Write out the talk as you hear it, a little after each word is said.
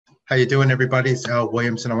How you doing, everybody? It's Al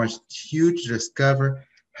Williamson. I want you to discover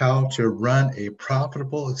how to run a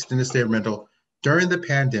profitable extended stay rental during the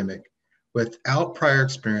pandemic without prior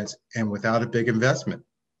experience and without a big investment.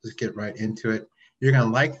 Let's get right into it. You're going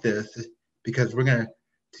to like this because we're going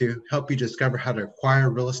to help you discover how to acquire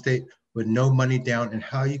real estate with no money down and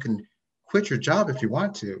how you can quit your job if you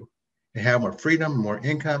want to and have more freedom, more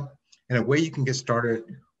income, and a way you can get started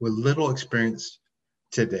with little experience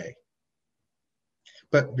today.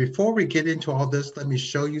 But before we get into all this, let me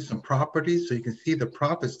show you some properties so you can see the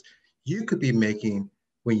profits you could be making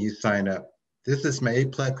when you sign up. This is my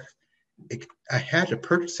Aplex. I had to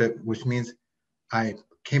purchase it, which means I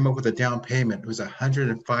came up with a down payment. It was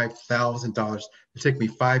 $105,000. It took me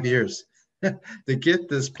 5 years to get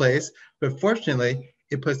this place, but fortunately,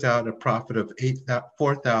 it puts out a profit of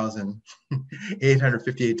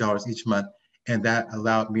 $4,858 each month, and that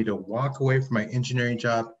allowed me to walk away from my engineering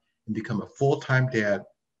job and become a full-time dad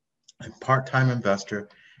and part-time investor,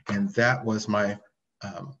 and that was my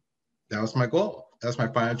goal. That was my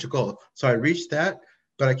financial goal. So I reached that,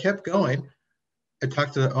 but I kept going. I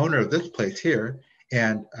talked to the owner of this place here,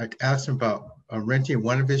 and I asked him about renting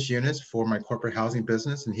one of his units for my corporate housing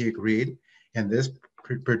business, and he agreed. And this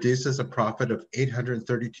produces a profit of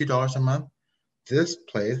 $832 a month. This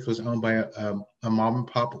place was owned by a mom and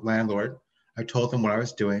pop landlord. I told them what I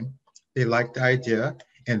was doing. They liked the idea,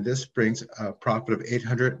 and this brings a profit of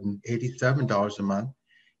 $887 a month.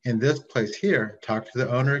 And this place here, talked to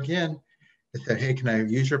the owner again. I said, hey, can I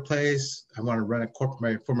use your place? I want to run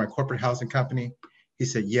for my corporate housing company. He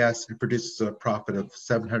said, yes, it produces a profit of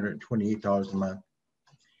 $728 a month.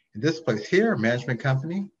 And this place here, management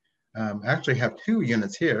company, actually have 2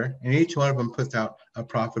 units here, and each one of them puts out a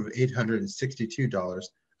profit of $862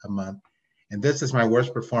 a month. And this is my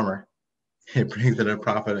worst performer. It brings in a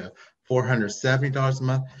profit of $470 a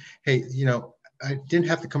month. Hey, I didn't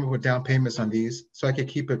have to come up with down payments on these, so I could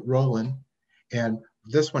keep it rolling. And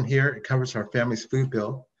this one here, it covers our family's food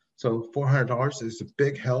bill. So $400 is a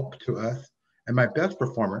big help to us. And my best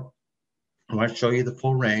performer, I want to show you the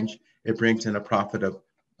full range. It brings in a profit of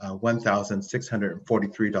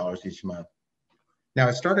 $1,643 each month. Now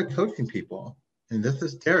I started coaching people, and this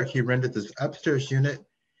is Derek. He rented this upstairs unit,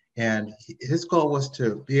 and his goal was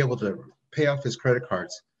to be able to pay off his credit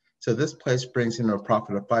cards. So this place brings in a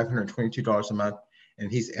profit of $522 a month,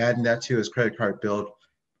 and he's adding that to his credit card bill,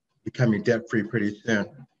 becoming debt-free pretty soon.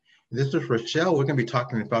 This is Rochelle. We're going to be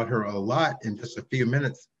talking about her a lot in just a few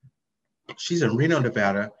minutes. She's in Reno,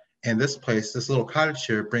 Nevada, and this place, this little cottage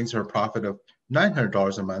here, brings her a profit of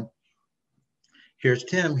 $900 a month. Here's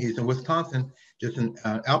Tim. He's in Wisconsin, just in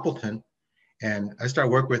Appleton, and I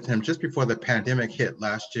started working with him just before the pandemic hit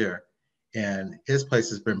last year, and his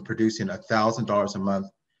place has been producing $1,000 a month.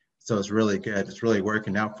 So it's really good. It's really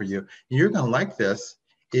working out for you. And you're going to like this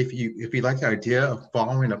if you like the idea of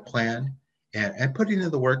following a plan and putting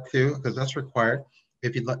in the work too, because that's required.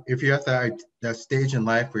 If you're at that stage in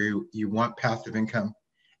life where you want passive income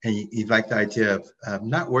and you like the idea of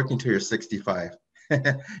not working till you're 65,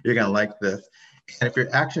 you're going to like this. And if you're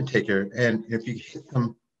an action taker and if you hit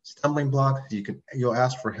some stumbling blocks, you'll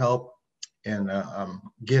ask for help and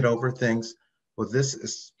get over things. Well, this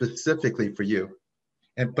is specifically for you.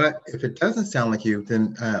 But if it doesn't sound like you,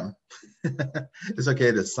 then it's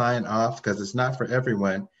okay to sign off because it's not for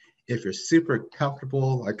everyone. If you're super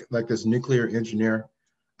comfortable, like this nuclear engineer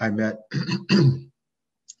I met,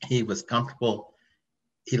 he was comfortable.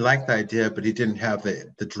 He liked the idea, but he didn't have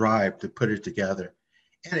the drive to put it together.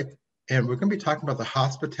 And we're going to be talking about the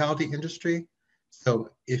hospitality industry.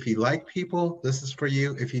 So if you like people, this is for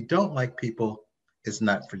you. If you don't like people, it's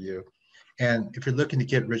not for you. And if you're looking to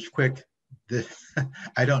get rich quick,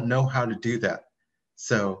 I don't know how to do that.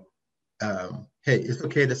 So, hey, it's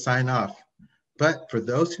okay to sign off. But for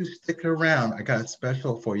those who stick around, I got a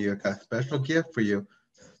special for you. I got a special gift for you.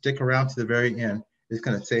 Stick around to the very end. It's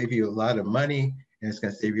going to save you a lot of money, and it's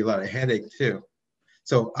going to save you a lot of headache too.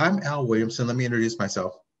 So I'm Al Williamson. Let me introduce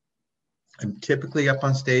myself. I'm typically up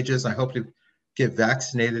on stages. I hope to get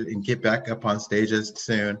vaccinated and get back up on stages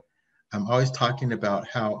soon. I'm always talking about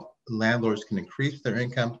how landlords can increase their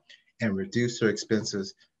income and reduce their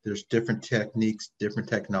expenses. There's different techniques, different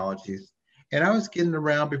technologies. And I was getting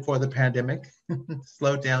around before the pandemic,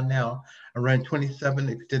 slowed down now. I run 27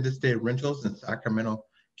 extended stay rentals in Sacramento,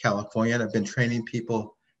 California. And I've been training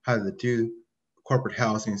people how to do corporate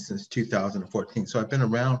housing since 2014. So I've been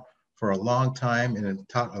around for a long time and have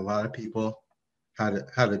taught a lot of people how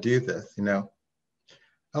to do this,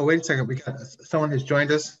 Oh, wait a second. We got someone who's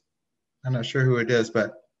joined us. I'm not sure who it is,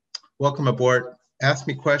 but welcome aboard. Ask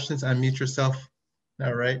me questions, unmute yourself.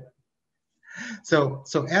 All right. So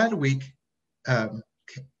Adweek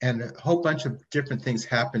And a whole bunch of different things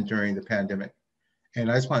happened during the pandemic.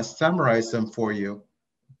 And I just want to summarize them for you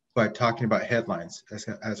by talking about headlines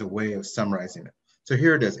as a way of summarizing it. So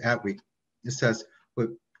here it is, Adweek. It says, with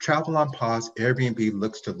travel on pause, Airbnb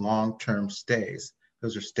looks to long-term stays.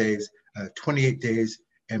 Those are stays 28 days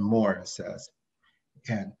and more, it says.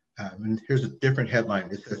 And here's a different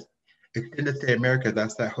headline. It says, Extended Stay America,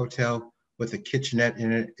 that's that hotel with a kitchenette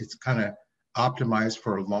in it. It's kind of optimized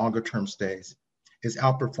for longer term stays. Is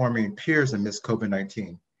outperforming peers amidst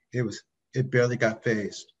COVID-19. It barely got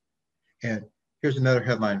phased. And here's another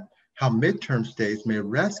headline, how midterm stays may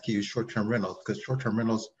rescue short-term rentals, because short-term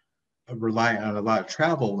rentals rely on a lot of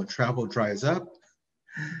travel. When travel dries up,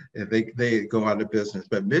 they go out of business,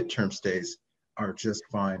 but midterm stays are just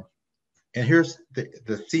fine. And here's the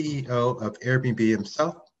CEO of Airbnb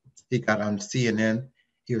himself. He got on CNN.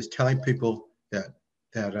 He was telling people that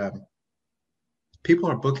people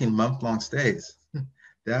are booking month-long stays.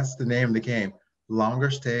 That's the name of the game.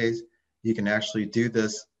 Longer stays. You can actually do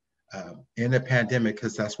this in a pandemic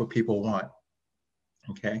because that's what people want.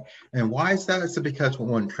 Okay. And why is that? It's because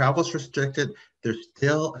when travel is restricted, there's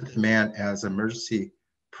still a demand as emergency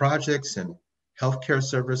projects and healthcare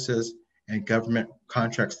services and government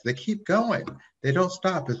contracts. They keep going. They don't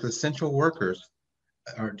stop. It's essential workers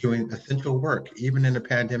are doing essential work, even in a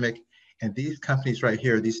pandemic. And these companies right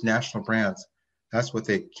here, these national brands, that's what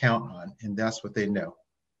they count on, and that's what they know.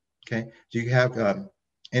 Okay. Do you have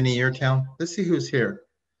any in your town? Let's see who's here,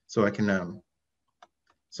 so I can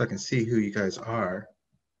see who you guys are.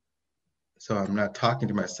 So I'm not talking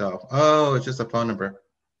to myself. Oh, it's just a phone number.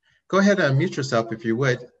 Go ahead and unmute yourself if you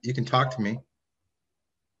would. You can talk to me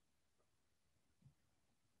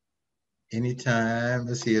anytime.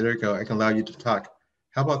 Let's see. There you go. I can allow you to talk.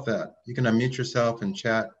 How about that? You can unmute yourself and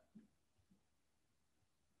chat.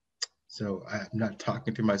 So I'm not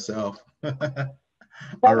talking to myself. All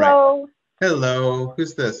Hello. Right. Hello.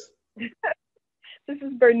 Who's this? This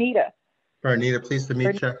is Bernita. Bernita, pleased to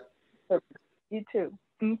meet you. You too.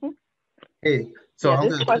 Mm-hmm. Hey, so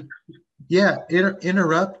yeah,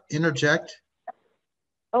 interject.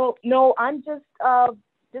 Oh no, I'm just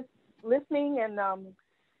listening and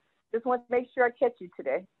just want to make sure I catch you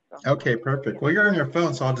today. So. Okay, perfect. Well, you're on your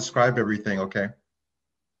phone, so I'll describe everything. Okay.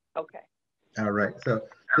 Okay. All right. So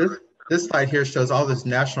this slide here shows all these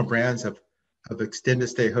national brands of extended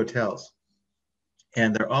stay hotels,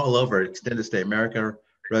 and they're all over. Extended Stay America,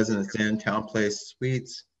 Residence Inn, Town Place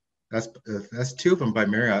Suites. That's two of them by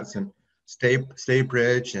Marriott's, and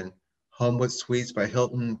Staybridge and Homewood Suites by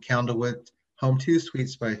Hilton, Candlewood, Home2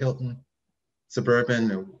 Suites by Hilton,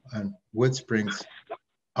 Suburban and Wood Springs.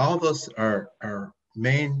 All those are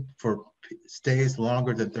made for stays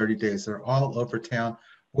longer than 30 days. They're all over town.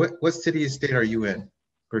 What city and state are you in,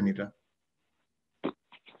 Bernita?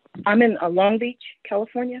 I'm in Long Beach,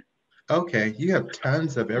 California. Okay, you have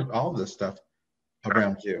tons of all this stuff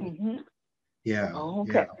around you. Mm-hmm. Yeah. Oh,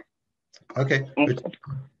 okay. Yeah. Okay.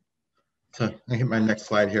 So let me hit my next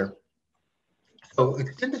slide here. So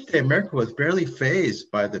Extended Stay America was barely phased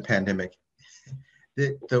by the pandemic.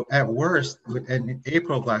 At worst, in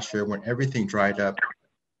April of last year, when everything dried up,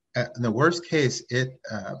 in the worst case, it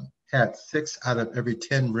had 6 out of every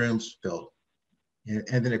 10 rooms filled, and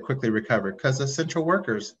then it quickly recovered because essential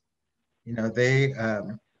workers, they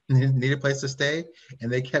need a place to stay, and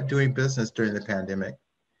they kept doing business during the pandemic.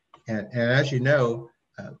 And as you know,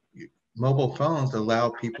 mobile phones allow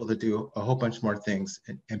people to do a whole bunch more things,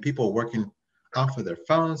 and people working off of their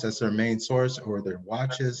phones as their main source, or their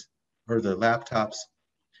watches, or their laptops.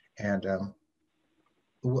 And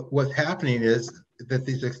what's happening is that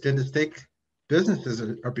these extended stay businesses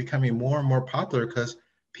are becoming more and more popular because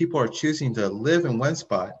people are choosing to live in one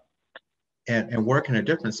spot and work in a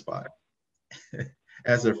different spot.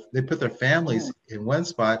 As they put their families in one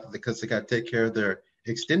spot because they got to take care of their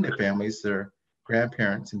extended families, their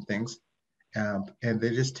grandparents and things, and they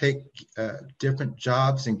just take different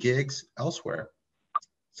jobs and gigs elsewhere.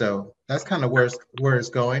 So that's kind of where it's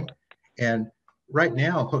going. And right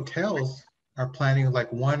now, hotels are planning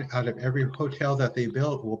like 1 out of every hotel that they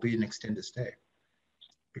build will be an extended stay,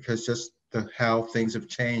 because just how things have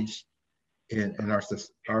changed in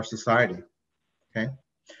our society. Okay,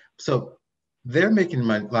 so they're making a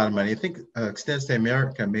lot of money. I think Extended Stay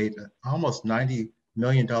America made almost $90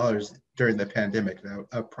 million during the pandemic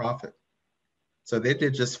of profit. So they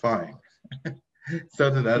did just fine.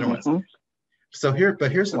 So did the other ones. So here's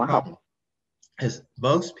the problem: is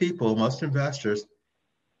most investors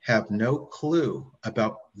have no clue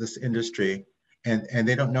about this industry, and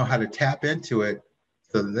they don't know how to tap into it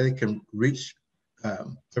so that they can reach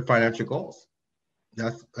their financial goals.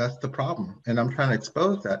 That's the problem, and I'm trying to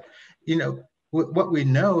expose that. what we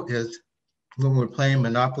know is when we're playing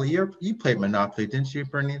Monopoly, you played Monopoly, didn't you,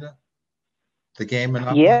 Bernita? The game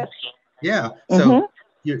Monopoly? Yes. Yeah. So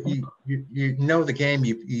you know the game,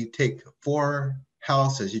 you take 4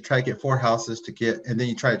 houses, you try to get 4 houses to get, and then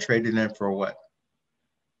you try to trade it in for what?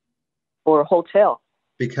 For a hotel.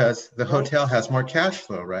 Because the hotel has more cash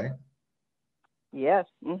flow, right? Yes.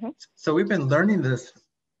 So we've been learning this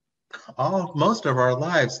most of our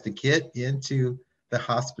lives to get into the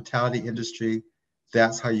hospitality industry.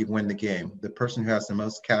 That's how you win the game. The person who has the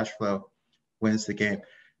most cash flow wins the game.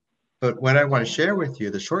 But what I want to share with you,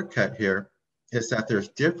 the shortcut here, is that there's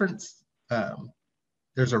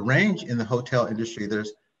there's a range in the hotel industry.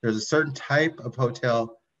 There's a certain type of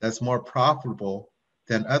hotel that's more profitable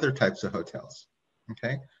than other types of hotels.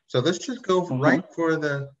 Okay, so let's just go right for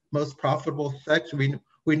the most profitable section.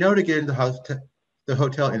 We know to get into the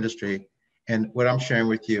hotel industry, and what I'm sharing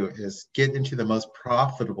with you is get into the most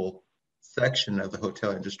profitable section of the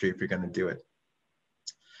hotel industry if you're going to do it.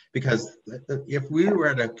 Because if we were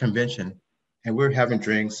at a convention and we're having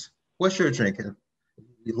drinks, what's your drink?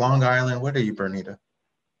 Long Island, what are you, Bernita?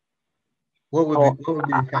 What would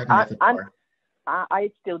be having at the bar?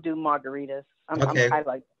 I still do margaritas. I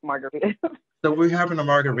like margaritas. So we're having a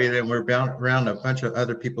margarita and we're around a bunch of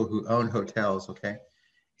other people who own hotels, okay?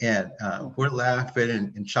 And we're laughing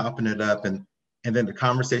and chopping it up, and then the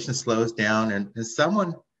conversation slows down, and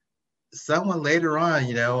someone later on,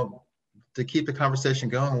 you know, to keep the conversation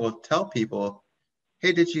going, will tell people,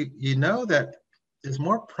 hey, did you know that it's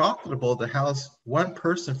more profitable to house one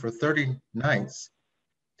person for 30 nights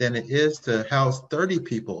than it is to house 30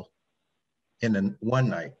 people in one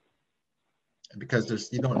night? Because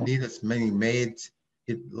you don't need as many maids,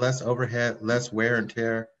 less overhead, less wear and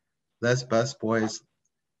tear, less bus boys,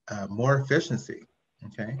 more efficiency.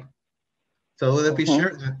 Okay, so they'll be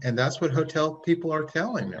sure, and that's what hotel people are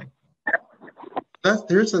telling them.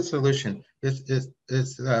 There's a solution. We're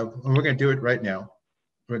going to do it right now.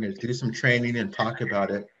 We're going to do some training and talk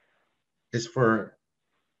about it. It's for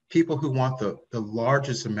people who want the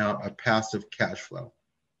largest amount of passive cash flow.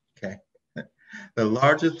 Okay. The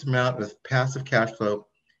largest amount of passive cash flow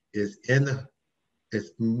is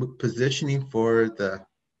positioning for the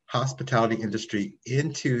hospitality industry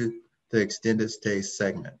into the extended stay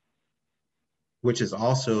segment, which is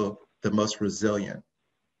also the most resilient,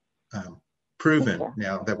 proven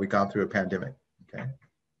now that we've gone through a pandemic. Okay.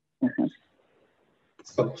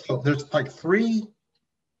 So there's like three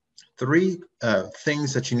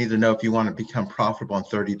things that you need to know if you want to become profitable in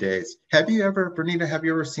 30 days. Bernita, have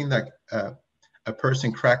you ever seen that a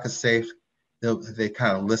person crack a safe? They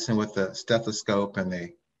kind of listen with the stethoscope and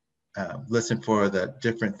they listen for the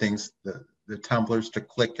different things, the tumblers to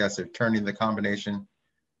click as they're turning the combination.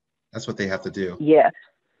 That's what they have to do. Yes.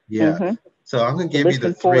 Yeah. So I'm going to give you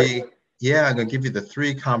the 3. Yeah, I'm going to give you the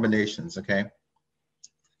 3 combinations. Okay.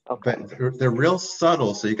 But they're real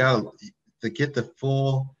subtle, so you got to get the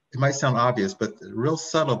full. It might sound obvious, but real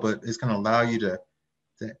subtle, but it's going to allow you to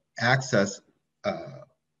access.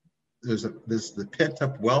 There's the pent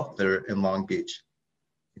up wealth there in Long Beach.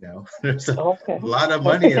 You know, there's a lot of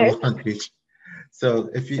money in Long Beach. So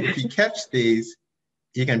if you catch these,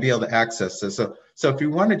 you're going to be able to access this. So if you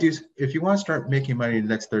want to start making money in the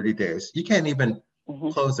next 30 days, you can't even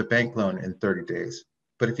close a bank loan in 30 days.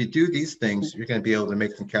 But if you do these things, you're going to be able to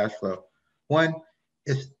make some cash flow. One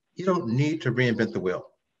is you don't need to reinvent the wheel.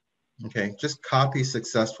 Okay, just copy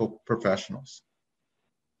successful professionals.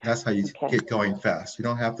 That's how you get going fast. You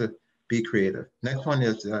don't have to be creative. Next one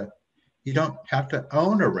is you don't have to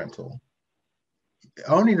own a rental.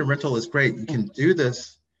 Owning a rental is great. You can do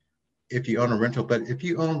this if you own a rental, but if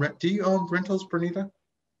you do you own rentals, Bernita?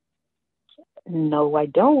 No, I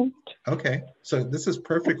don't. Okay, so this is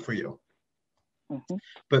perfect for you.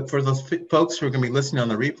 But for those folks who are going to be listening on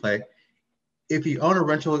the replay, if you own a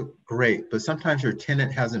rental, great, but sometimes your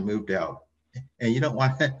tenant hasn't moved out, and you don't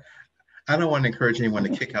want to. I don't want to encourage anyone to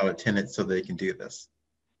kick out a tenant so they can do this.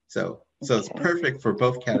 So it's perfect for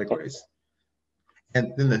both categories.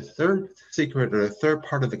 And then the third secret, or the third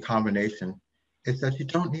part of the combination, is that you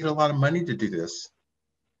don't need a lot of money to do this.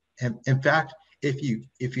 And in fact, if you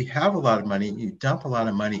have a lot of money, you dump a lot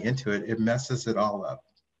of money into it, it messes it all up.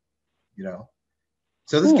 You know.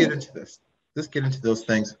 So let's get into this. Let's get into those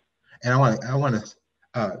things. And I want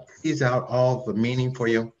to tease out all the meaning for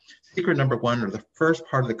you. Secret number 1, or the first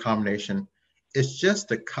part of the combination, is just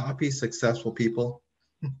to copy successful people,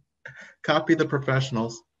 copy the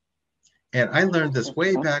professionals. And I learned this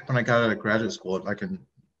way back when I got out of graduate school, like in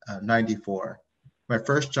 94. My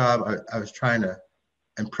first job, I was trying to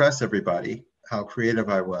impress everybody how creative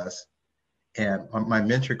I was. And my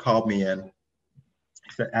mentor called me in.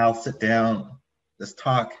 He said, Al, sit down. this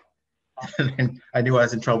talk, and I knew I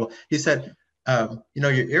was in trouble. He said, you know,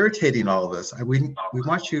 you're irritating all of us. We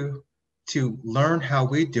want you to learn how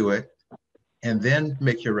we do it and then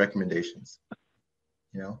make your recommendations.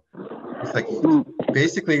 You know, it's like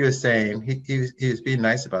basically he was saying, he was being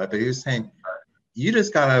nice about it, but he was saying, you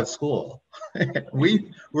just got out of school.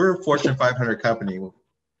 We're a Fortune 500 company.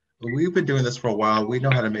 We've been doing this for a while. We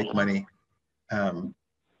know how to make money.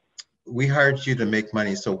 We hired you to make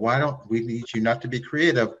money. So why don't we need you not to be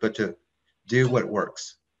creative, but to do what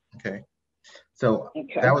works. Okay. So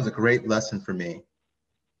that was a great lesson for me.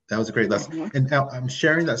 That was a great lesson. And now I'm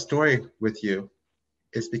sharing that story with you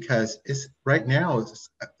is because it's right now,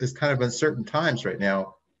 it's kind of uncertain times right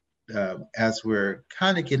now, as we're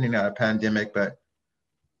kind of getting out of pandemic, but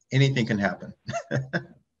anything can happen.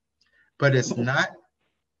 But it's not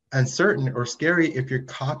uncertain or scary if you're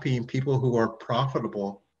copying people who are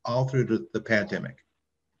profitable all through the pandemic.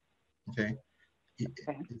 Okay.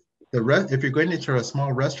 If you're going into a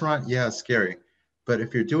small restaurant, yeah, it's scary. But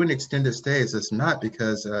if you're doing extended stays, it's not,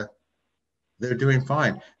 because they're doing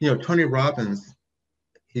fine. You know, Tony Robbins,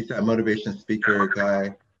 he's that motivation speaker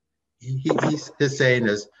guy. His saying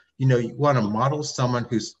is, you know, you want to model someone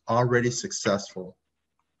who's already successful,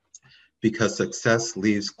 because success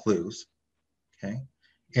leaves clues. Okay.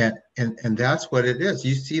 And that's what it is.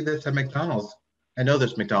 You see this at McDonald's. I know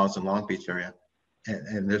there's McDonald's in Long Beach area,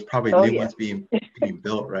 and there's probably new ones being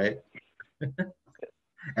built, right?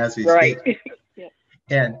 As we speak.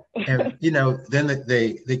 And you know, then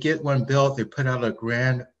they get one built, they put out a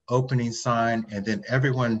grand opening sign, and then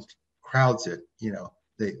everyone crowds it. You know,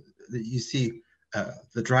 you see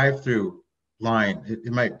the drive-through line,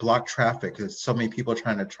 it might block traffic. There's so many people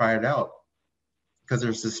trying to try it out because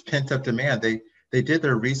there's this pent-up demand. They did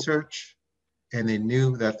their research and they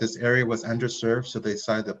knew that this area was underserved, so they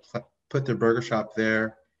decided to put their burger shop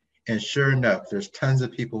there. And sure enough, there's tons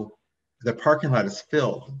of people. The parking lot is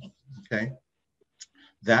filled. Okay.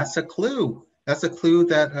 That's a clue. That's a clue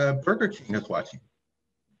that Burger King is watching.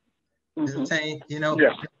 They're saying, you know,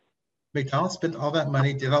 McDonald's spent all that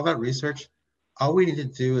money, did all that research. All we need to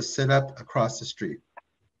do is sit up across the street.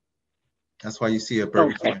 That's why you see a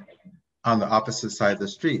Burger King on the opposite side of the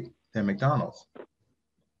street than McDonald's.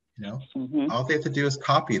 You know, all they have to do is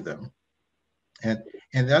copy them. And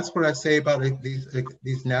that's what I say about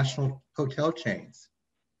these national hotel chains.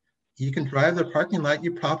 You can drive the parking lot,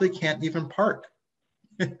 you probably can't even park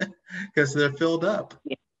because they're filled up.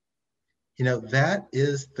 You know, that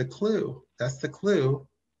is the clue. That's the clue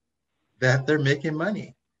that they're making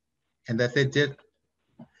money, and that they did.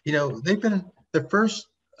 You know, the first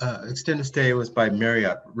extended stay was by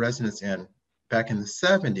Marriott Residence Inn back in the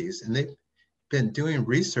 70s, and they've been doing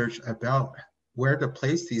research about where to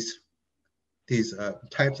place these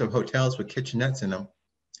types of hotels with kitchenettes in them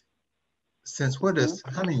since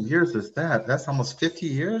how many years is that? That's almost 50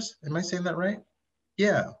 years. Am I saying that right?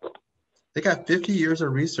 Yeah. They got 50 years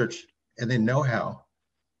of research and they know how.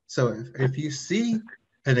 So if you see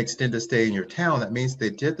an extended stay in your town, that means they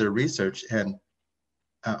did their research, and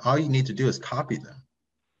all you need to do is copy them.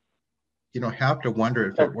 You don't have to wonder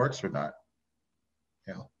if it works or not.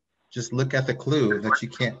 You know, just look at the clue that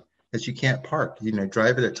you can't park. You know,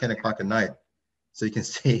 drive it at 10 o'clock at night so you can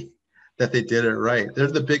see that they did it right. They're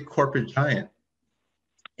the big corporate giant,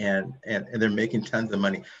 and they're making tons of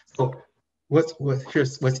money. So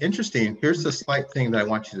what's interesting, here's the slight thing that I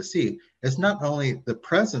want you to see. It's not only the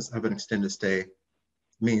presence of an extended stay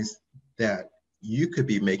means that you could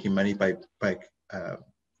be making money by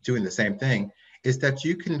doing the same thing, is that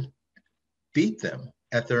you can beat them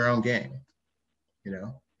at their own game. You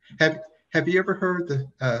know, have you ever heard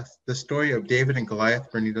the story of David and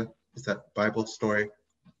Goliath, Bernita? Is that Bible story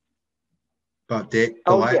about Goliath?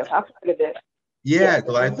 Oh yes, I've heard of it. Yeah,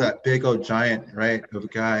 Goliath's that big old giant, right, of a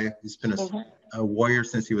guy who's been a warrior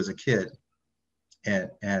since he was a kid, and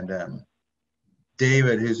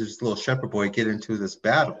David, who's this little shepherd boy, get into this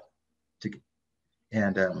battle,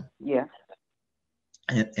 and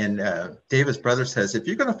David's brother says, if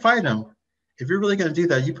you're going to fight him, if you're really going to do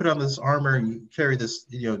that, you put on this armor and you carry this,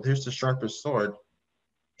 you know, there's the sharpest sword.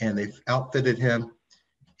 And they outfitted him,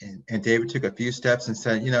 and David took a few steps and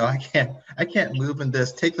said, you know, I can't move in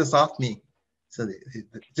this. Take this off me. So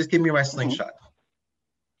just give me my slingshot.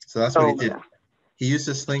 So that's what he did. He used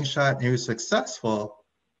a slingshot, and he was successful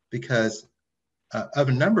because of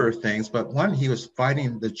a number of things. But one, he was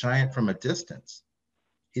fighting the giant from a distance.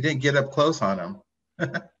 He didn't get up close on him.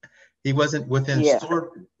 He wasn't within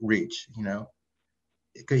sword reach, you know.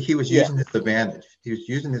 He was using his advantage. He was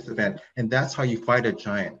using his advantage. And that's how you fight a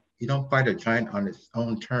giant. You don't fight a giant on its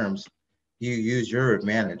own terms. You use your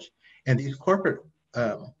advantage. And these corporate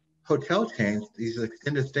hotel chains, these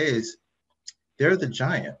extended stays, they're the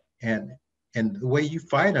giant. And the way you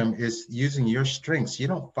fight them is using your strengths. You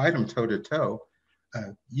don't fight them toe to toe.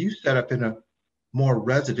 You set up in a more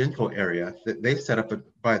residential area that they set up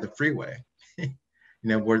by the freeway,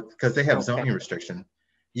 where because they have zoning restriction.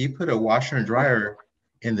 You put a washer and dryer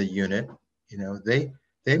in the unit,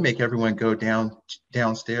 they make everyone go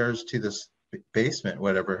downstairs to this basement,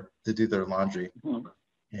 whatever, to do their laundry.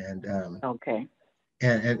 And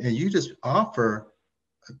and you just offer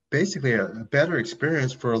basically a better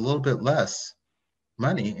experience for a little bit less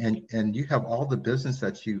money, and you have all the business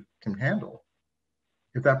that you can handle.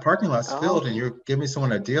 If that parking lot's filled and you're giving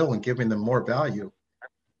someone a deal and giving them more value,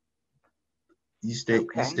 you stay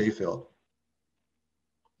filled.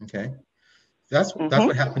 Okay, that's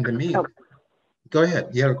what happened to me. Go ahead.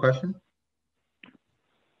 You have a question?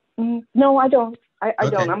 No, I don't. I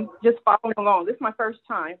don't. I'm just following along. This is my first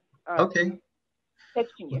time. Texting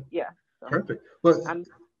you. Yeah. So perfect. Well,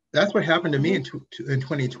 that's what happened to me in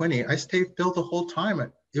 2020. I stayed filled the whole time.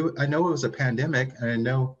 I know it was a pandemic, and I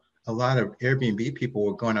know a lot of Airbnb people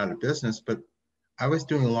were going out of business, but I was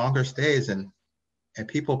doing longer stays, and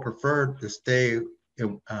people preferred to stay.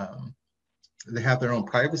 They have their own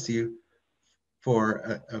privacy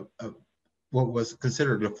for what was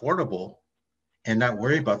considered affordable, and not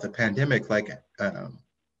worry about the pandemic, like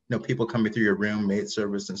people coming through your room, maid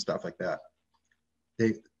service, and stuff like that.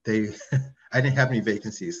 I didn't have any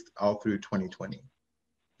vacancies all through 2020.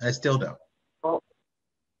 I still don't. Oh,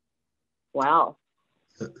 wow.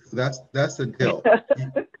 So that's the deal.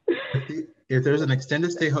 If there's an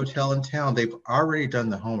extended stay hotel in town, they've already done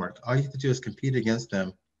the homework. All you have to do is compete against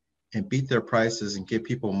them and beat their prices and give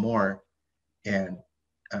people more. And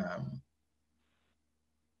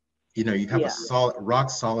you have a rock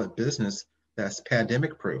solid business that's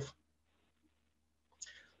pandemic proof.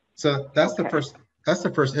 So that's the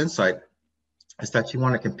first insight, is that you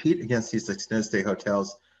want to compete against these extended stay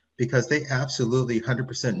hotels because they absolutely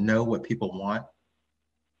 100% know what people want.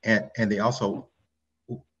 And they also,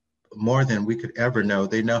 more than we could ever know,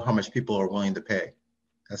 they know how much people are willing to pay.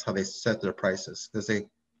 That's how they set their prices, because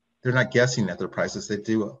they're not guessing at their prices. They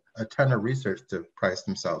do a ton of research to price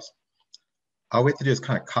themselves. All we have to do is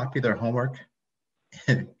kind of copy their homework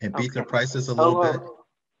and beat their prices a little bit.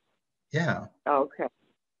 Yeah. Okay.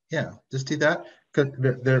 Yeah, just do that, because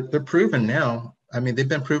they're proven now. I mean, they've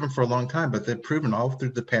been proven for a long time, but they're proven all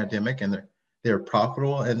through the pandemic, and they're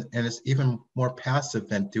profitable, and it's even more passive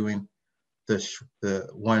than doing the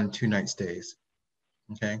 1-2 night stays.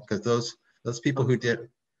 Okay, because those people who did,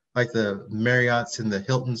 like the Marriotts and the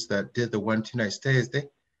Hiltons that did the 1-2 night stays, they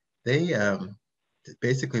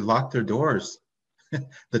basically locked their doors.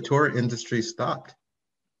 The tour industry stopped.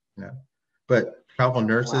 But travel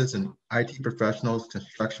nurses and IT professionals,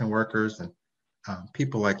 construction workers, and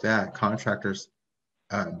people like that, contractors,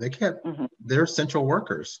 they're essential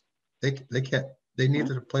workers. They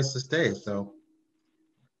needed a place to stay. So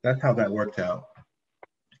that's how that worked out.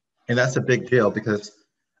 And that's a big deal, because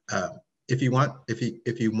if you want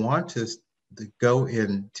to go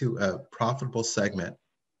into a profitable segment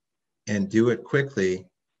and do it quickly,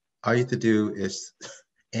 all you have to do is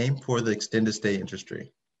aim for the extended stay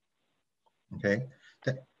industry. Okay,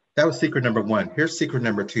 that was secret number 1. Here's secret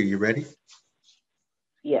number 2. You ready?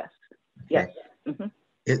 Yes. Yes. Okay.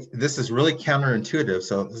 This is really counterintuitive,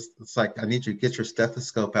 so it's like I need you to get your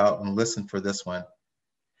stethoscope out and listen for this one.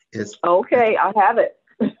 Okay, I'll have it.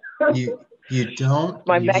 you don't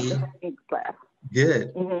my need class.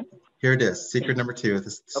 Good. Here it is. Secret number 2.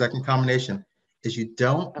 The second combination is you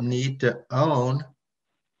don't need to own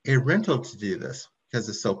a rental to do this, because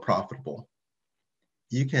it's so profitable.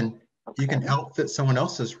 You can outfit someone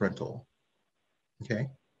else's rental. Okay.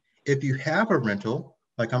 If you have a rental,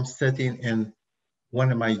 like I'm sitting in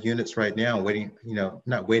one of my units right now, waiting,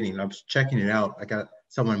 not waiting, I'm checking it out. I got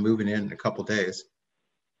someone moving in a couple days,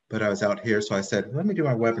 but I was out here. So I said, let me do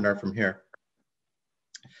my webinar from here.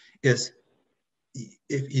 If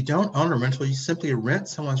you don't own a rental, you simply rent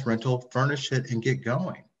someone's rental, furnish it, and get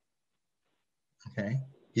going. Okay.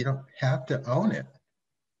 You don't have to own it,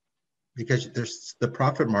 because the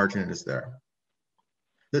profit margin is there.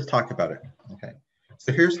 Let's talk about it. Okay.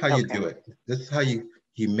 So here's how you do it. This is how you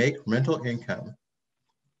make rental income.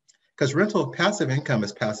 Because passive income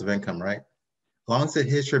is passive income, right? As long as it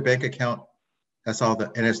hits your bank account, that's all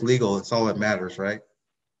and it's legal, it's all that matters, right?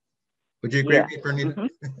 Would you agree with me, Bernita?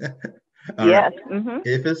 Yes. Right.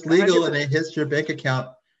 If it's legal 100%. And it hits your bank account,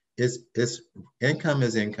 income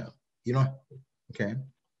is income. Okay.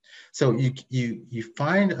 So you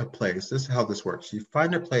find a place. This is how this works. You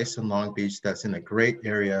find a place in Long Beach that's in a great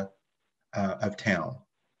area of town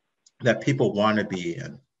that people want to be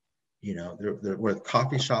in. you know, where the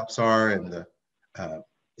coffee shops are and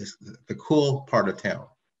the cool part of town.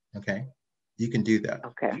 Okay, you can do that.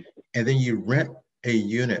 Okay. And then you rent a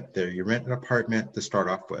unit there. You rent an apartment to start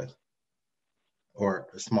off with, or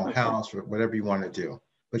a small house, or whatever you want to do.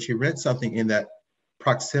 But you rent something in that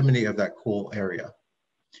proximity of that cool area.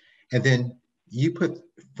 And then you put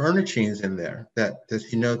furnishings in there that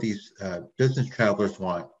you know these business travelers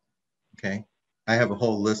want. Okay, I have a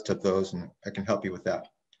whole list of those, and I can help you with that.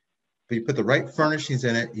 But you put the right furnishings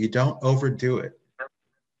in it. You don't overdo it.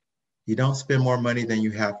 You don't spend more money than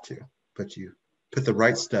you have to, but you put the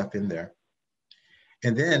right stuff in there.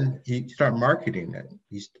 And then you start marketing it.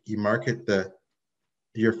 You market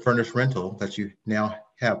your furnished rental that you now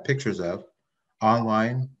have pictures of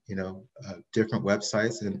online, you know, different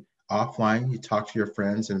websites, and offline, you talk to your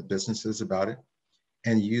friends and businesses about it.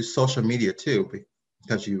 And you use social media too,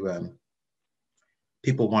 because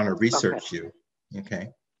people want to research you. Okay.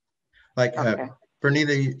 Like,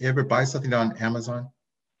 Bernita, you ever buy something on Amazon?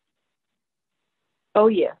 Oh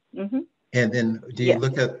yeah. Mm-hmm. And then do you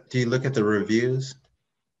look at the reviews?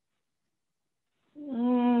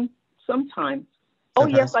 Sometimes. Oh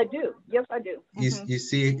yes, I do. Yes, I do. Mm-hmm. You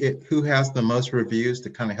see who has the most reviews to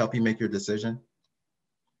kind of help you make your decision?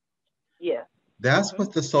 Yeah. That's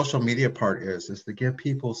what the social media part is to give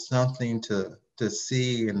people something to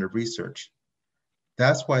see and to research.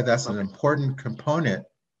 That's why that's an important component.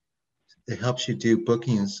 It helps you do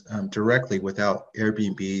bookings directly without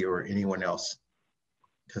Airbnb or anyone else,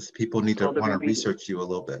 because people need to want to research you a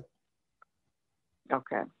little bit.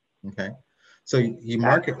 Okay. Okay. So you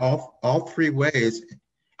market all three ways,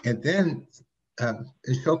 and then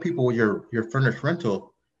show people your furnished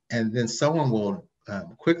rental, and then someone will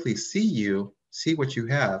quickly see what you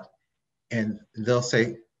have, and they'll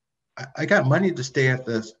say, I got money to stay at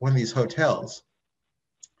one of these hotels,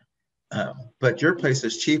 but your place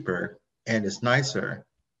is cheaper and it's nicer,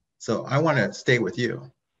 so I want to stay with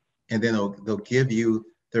you. And then they'll give you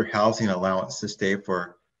their housing allowance to stay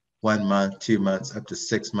for 1 month, 2 months, up to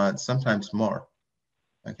 6 months, sometimes more.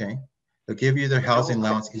 Okay, they'll give you their housing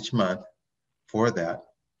allowance each month for that,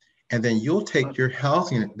 and then you'll take their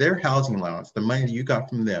housing allowance, the money that you got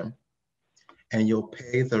from them, and you'll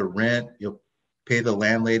pay the rent, you'll pay the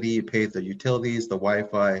landlady, you pay the utilities, the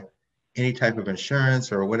Wi-Fi, any type of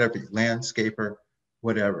insurance or whatever, landscaper,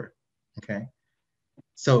 whatever. Okay,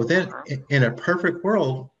 so then in a perfect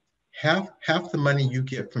world, half the money you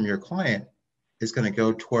get from your client is going to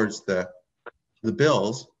go towards the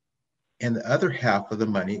bills, and the other half of the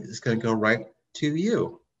money is going to go right to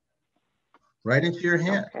you, right into your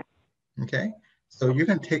hand. Okay, so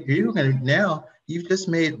now you've just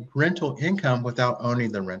made rental income without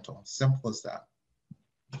owning the rental. Simple as that.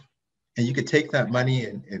 And you could take that money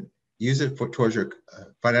and use it towards your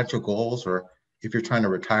financial goals, or if you're trying to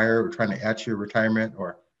retire or trying to add to your retirement,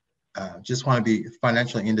 or just want to be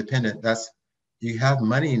financially independent. You have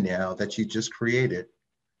money now that you just created,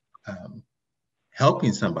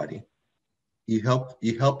 helping somebody. You help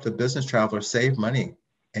the business traveler save money,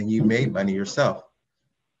 and you made money yourself.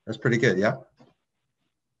 That's pretty good, yeah?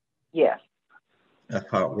 Yes. That's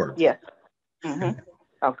how it works. Yes. Mm-hmm.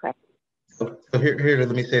 Okay. So here,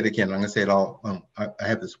 let me say it again. I'm going to say it all. I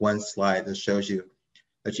have this one slide that shows you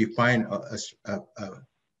that you find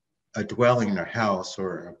a dwelling or house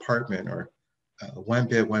or an apartment, or 1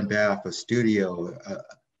 bed, 1 bath, a studio,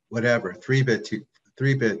 whatever, 3 bed,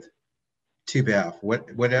 2 bath,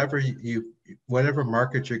 whatever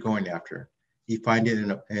market you're going after, you find it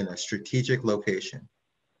in a strategic location,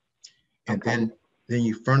 and then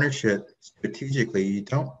you furnish it strategically. You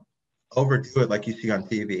don't overdo it like you see on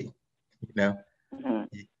TV. You know,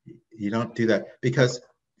 you don't do that, because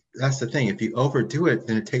that's the thing. If you overdo it,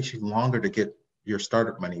 then it takes you longer to get your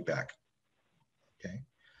startup money back. Okay,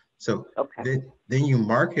 so then you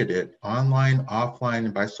market it online, offline,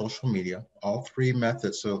 and by social media, all three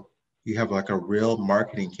methods. So you have like a real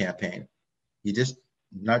marketing campaign. You just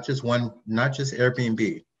not just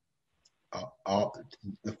Airbnb, all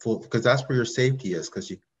the full, because that's where your safety is,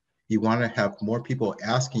 because you want to have more people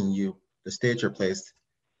asking you to stay at your place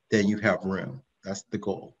than you have room. That's the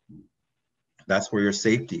goal. That's where your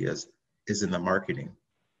safety is in the marketing.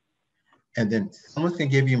 And then someone's going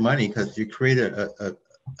to give you money because you created a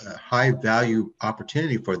high value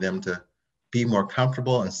opportunity for them to be more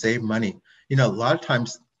comfortable and save money. You know, a lot of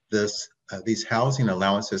times these housing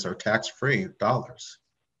allowances are tax-free dollars.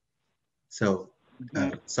 So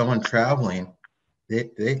someone traveling,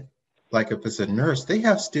 they like if it's a nurse, they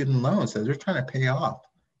have student loans that they're trying to pay off.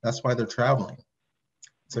 That's why they're traveling.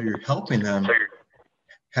 So you're helping them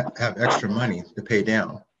have extra money to pay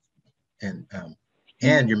down, and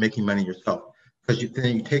you're making money yourself. because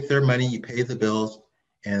then you take their money, you pay the bills,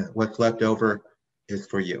 and what's left over is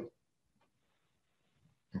for you.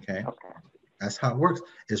 Okay. That's how it works.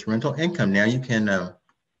 It's rental income. Now you can,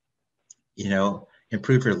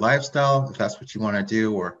 improve your lifestyle if that's what you want to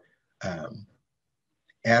do, or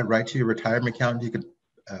add right to your retirement account. You could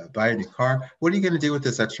buy a new car. What are you going to do with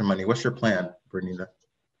this extra money? What's your plan, Bernita?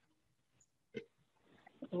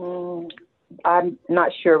 I'm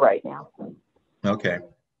not sure right now. Okay.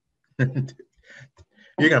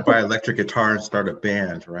 You're going to buy an electric guitar and start a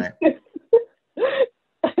band, right? I'm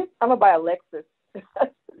going to buy a Lexus.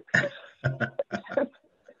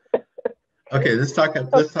 Okay, let's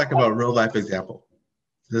talk about real life example.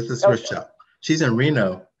 This is Rochelle. She's in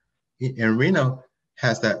Reno. And Reno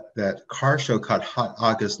has that car show called Hot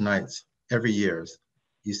August Nights every year.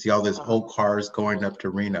 You see all these old cars going up to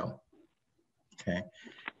Reno. Okay.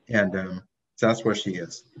 And so that's where she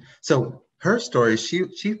is. So her story,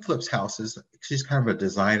 she flips houses. She's kind of a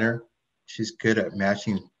designer. She's good at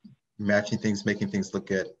matching things, making things look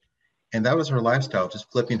good. And that was her lifestyle,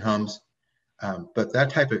 just flipping homes. But that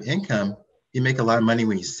type of income, you make a lot of money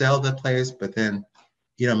when you sell the place, but then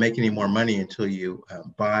you don't make any more money until you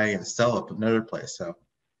buy and sell up another place. So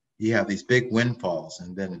you have these big windfalls,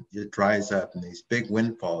 and then it dries up, and these big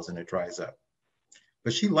windfalls, and it dries up.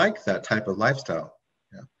 But she liked that type of lifestyle.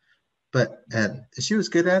 And she was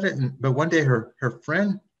good at it. But one day her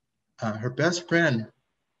friend, her best friend,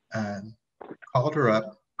 called her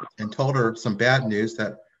up and told her some bad news,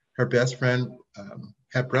 that her best friend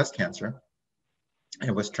had breast cancer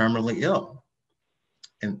and was terminally ill.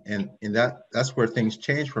 And that's where things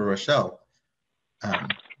changed for Rochelle.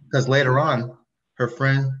 Because later on, her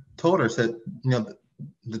friend told her, said,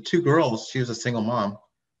 the two girls, she was a single mom.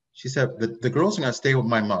 She said, the girls are going to stay with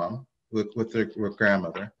my mom, with their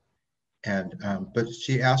grandmother. And but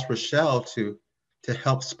she asked Rochelle to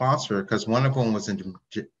help sponsor her, because one of them was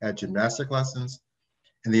at gymnastic lessons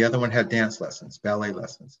and the other one had dance lessons, ballet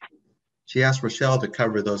lessons. She asked Rochelle to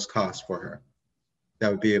cover those costs for her.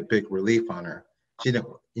 That would be a big relief on her. She didn't,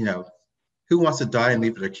 who wants to die and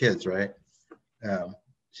leave their kids, right?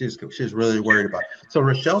 She was really worried about it. So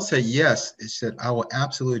Rochelle said yes. She said, I will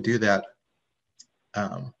absolutely do that.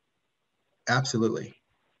 Absolutely.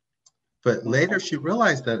 But later she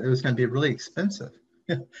realized that it was going to be really expensive,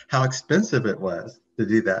 how expensive it was to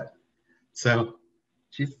do that. So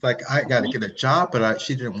she's like, I got to get a job, but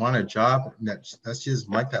she didn't want a job. She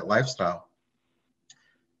doesn't like that lifestyle.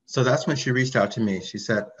 So that's when she reached out to me. She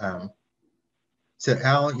said, Al,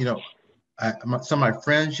 some of my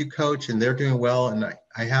friends you coach and they're doing well, and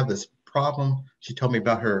I have this problem. She told me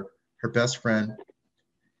about her best friend.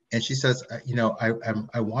 And she says,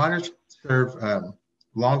 I want to serve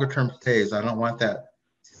longer term stays. I don't want that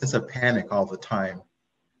sense of panic all the time.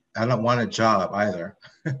 I don't want a job either.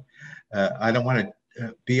 I don't want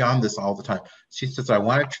to be on this all the time. She says, I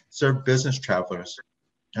want to serve business travelers.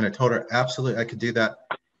 And I told her, absolutely, I could do that.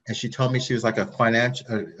 And she told me she was like a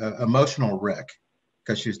emotional wreck,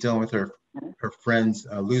 because she was dealing with her friends,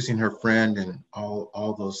 losing her friend and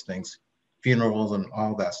all those things, funerals and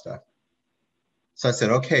all that stuff. So I said,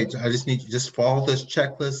 okay, I just need you to just follow this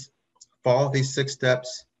checklist, follow these 6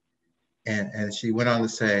 steps. And she went on to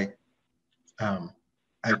say,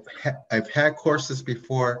 I've had courses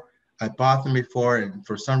before, I bought them before, and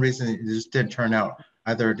for some reason it just didn't turn out.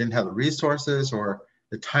 Either I didn't have the resources, or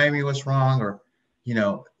the timing was wrong, or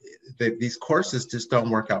these courses just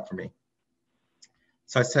don't work out for me.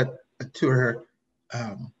 So I said to her,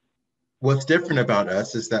 what's different about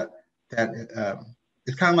us is that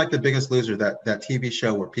it's kind of like The Biggest Loser, that TV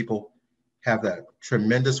show where people have that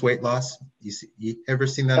tremendous weight loss. You ever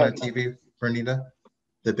seen that on TV, Bernita?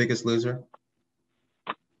 The Biggest Loser?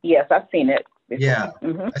 Yes, I've seen it before. Yeah.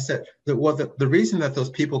 Mm-hmm. I said, the reason that those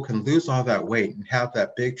people can lose all that weight and have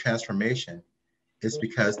that big transformation is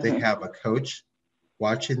because they have a coach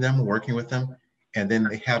watching them, working with them, and then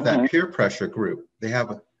they have that peer pressure group. They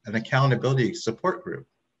have an accountability support group.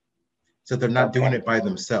 So they're not doing it by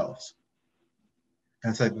themselves.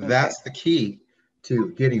 And so that's the key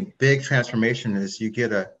to getting big transformation, is you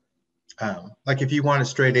get like if you want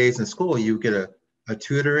straight A's in school, you get a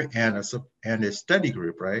tutor and a study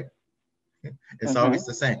group, right? It's always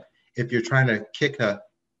the same. If you're trying to kick a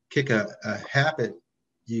habit,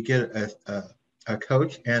 you get a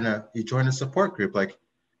coach and you join a support group like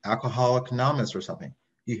Alcoholics Anonymous or something.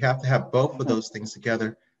 You have to have both of those things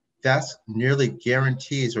together. That's nearly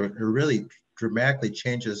guarantees, or really dramatically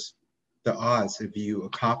changes the odds of you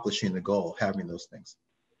accomplishing the goal, having those things.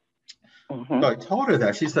 So I told her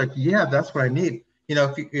that. She's like, yeah, that's what I need.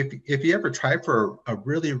 If you ever tried for a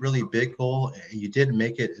really, really big goal and you didn't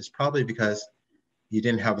make it, it's probably because you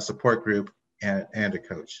didn't have a support group and a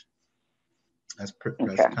coach. That's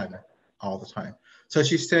Okay. kind of all the time. So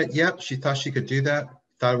she said, yep, she thought she could do that,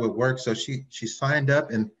 thought it would work. So she signed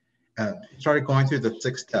up and started going through the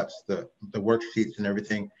 6 steps, the worksheets and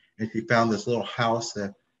everything. And she found this little house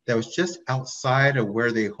that was just outside of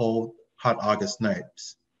where they hold Hot August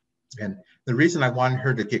Nights. And the reason I wanted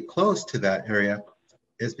her to get close to that area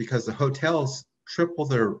is because the hotels triple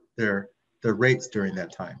their rates during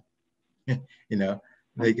that time. You know,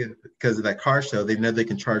 they get, because of that car show, they know they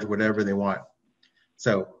can charge whatever they want.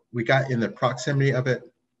 So we got in the proximity of it,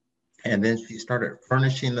 and then she started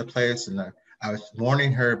furnishing the place, and I was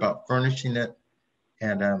warning her about furnishing it.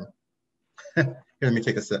 And here, let me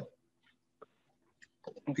take a sip.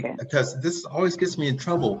 Okay. Because this always gets me in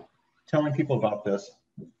trouble telling people about this.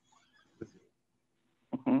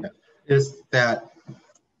 Mm-hmm. Is that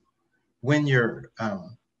when you're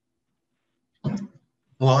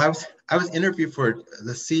well, I was interviewed for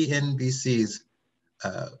the CNBC's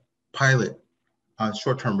pilot on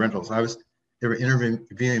short-term rentals. They were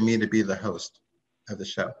interviewing me to be the host of the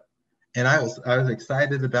show, and I was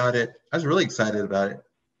excited about it. I was really excited about it.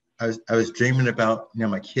 I was dreaming about, you know,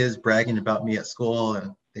 my kids bragging about me at school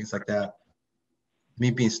and things like that.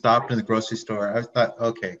 Me being stopped in the grocery store. I thought,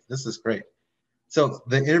 okay, this is great. So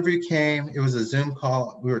the interview came. It was a Zoom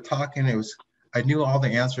call. We were talking. I knew all the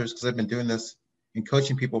answers because I've been doing this and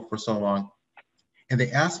coaching people for so long. And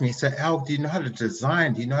they asked me, said, Al, do you know how to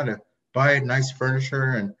design? Do you know how to buy nice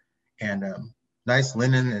furniture and nice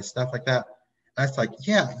linen and stuff like that? I was like,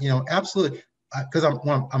 yeah, you know, absolutely. Because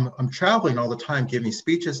I'm traveling all the time, giving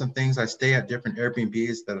speeches and things. I stay at different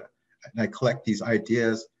Airbnbs and I collect these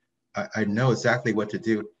ideas. I know exactly what to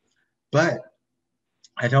do, but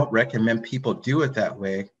I don't recommend people do it that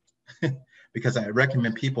way because I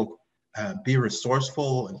recommend people be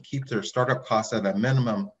resourceful and keep their startup costs at a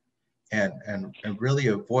minimum and really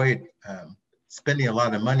avoid spending a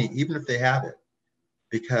lot of money, even if they have it,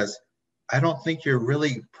 because I don't think you're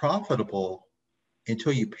really profitable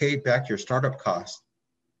until you pay back your startup costs,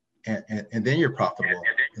 and then you're profitable.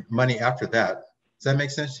 Money after that. Does that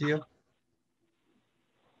make sense to you?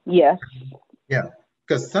 Yes. Yeah,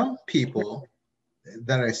 because some people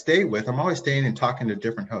that I stay with, I'm always staying and talking to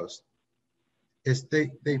different hosts, is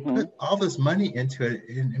they put all this money into it,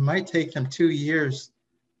 and it might take them 2 years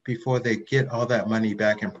before they get all that money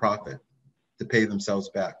back in profit to pay themselves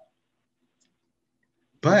back.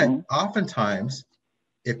 But oftentimes,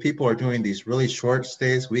 if people are doing these really short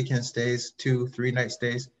stays, weekend stays, 2-3 night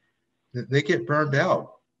stays, they get burned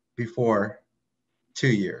out before 2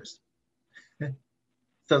 years.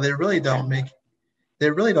 So they really don't make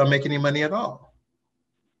any money at all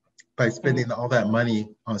by spending all that money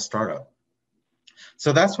on a startup.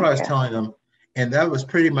 So that's what I was telling them, and that was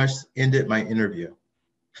pretty much ended my interview.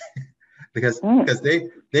 because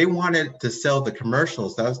they wanted to sell the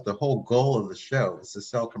commercials. That was the whole goal of the show, is to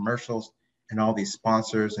sell commercials and all these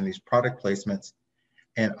sponsors and these product placements.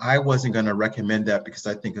 And I wasn't going to recommend that because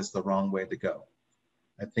I think it's the wrong way to go.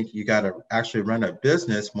 I think you got to actually run a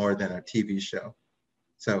business more than a TV show.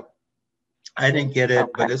 So I didn't get it,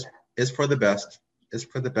 but it's for the best. It's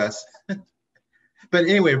for the best. But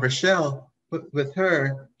anyway, Rochelle, with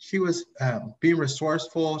her, she was being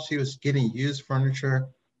resourceful. She was getting used furniture.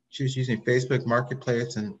 She was using Facebook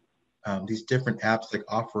Marketplace and these different apps that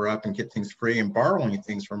offer up and get things free, and borrowing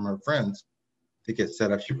things from her friends to get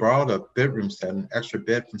set up. She borrowed a bedroom set, an extra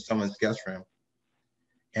bed from someone's guest room,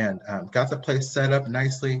 and got the place set up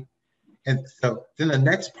nicely. And so then the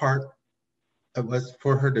next part was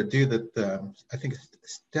for her to do I think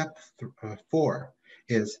step 4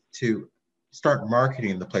 is to start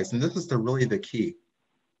marketing the place. And this is really the key.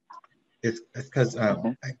 It's because I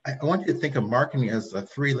want you to think of marketing as a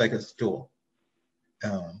 3-legged stool.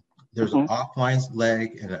 There's an offline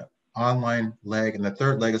leg and an online leg, and the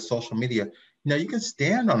third leg is social media. Now you can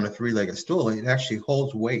stand on a 3-legged stool. It actually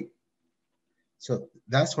holds weight. So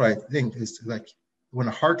that's what I think is, like, when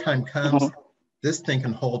a hard time comes, this thing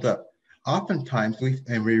can hold up. Oftentimes, we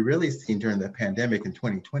really seen during the pandemic in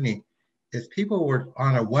 2020, is people were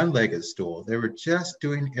on a 1-legged stool. They were just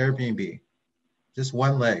doing Airbnb, just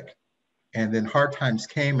one leg. And then hard times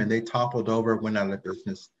came and they toppled over, went out of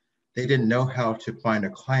business. They didn't know how to find a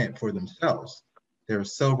client for themselves. They were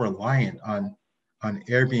so reliant on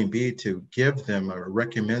Airbnb to give them or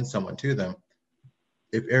recommend someone to them.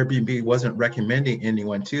 If Airbnb wasn't recommending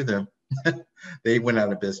anyone to them, they went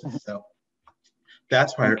out of business. So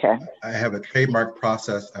that's why I have a trademark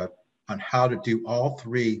process on how to do all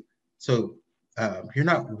 3. So you're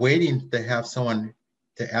not waiting to have someone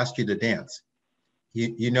to ask you to dance.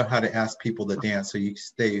 You know how to ask people to dance, so you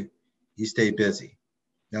stay busy.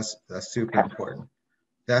 That's super important.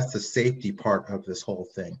 That's the safety part of this whole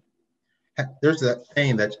thing. There's that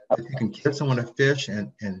saying that if you can give someone a fish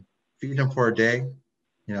and feed them for a day,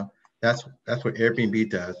 you know, that's what Airbnb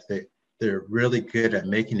does. They're really good at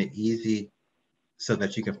making it easy so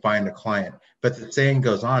that you can find a client. But the saying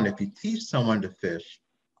goes on, if you teach someone to fish,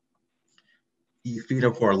 you feed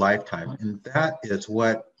them for a lifetime. And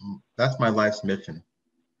that's my life's mission.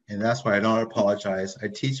 And that's why I don't apologize. I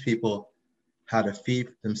teach people how to feed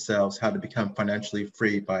themselves, how to become financially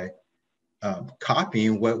free by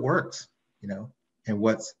copying what works, you know, and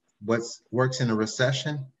what's works in a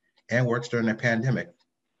recession and works during a pandemic,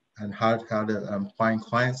 and how to find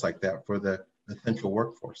clients like that for the essential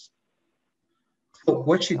workforce. So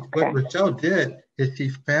what Rochelle did is she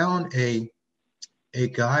found a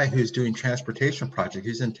guy who's doing transportation project.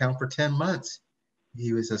 He's in town for 10 months.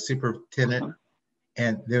 He was a superintendent,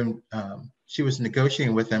 and then she was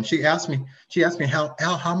negotiating with him. She asked me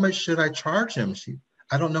how much should I charge him?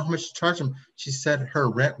 I don't know how much to charge him. She said her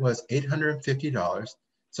rent was $850.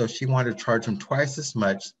 So she wanted to charge him twice as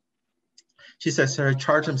much. She said, "Sir, I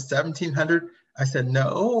charge him $1,700." I said,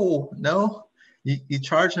 no, you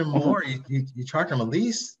charge him more. You charge him at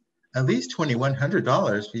least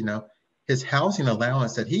 $2,100. You know, his housing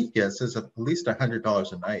allowance that he gets is at least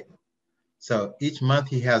 $100 a night. So each month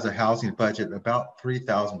he has a housing budget of about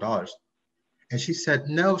 $3,000. And she said,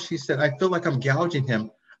 no, she said, I feel like I'm gouging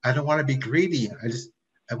him. I don't want to be greedy.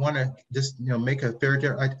 I want to just, you know, make a fair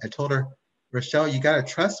deal. I told her, Rochelle, you got to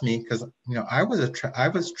trust me, because, you know, I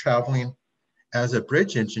was traveling as a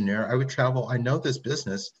bridge engineer. I would travel. I know this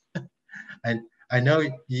business. And I know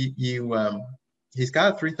he's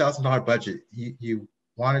got a $3,000 budget. You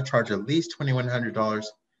want to charge at least $2,100,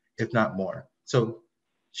 if not more. So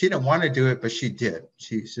she didn't want to do it, but she did.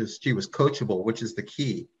 She was coachable, which is the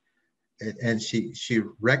key. And she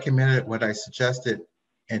recommended what I suggested,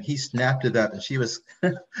 and he snapped it up. And she was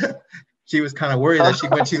kind of worried that she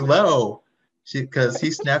went too low, because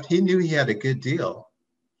he knew he had a good deal.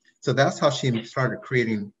 So that's how she started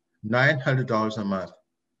creating $900 a month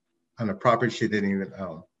on a property she didn't even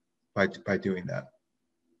own by doing that.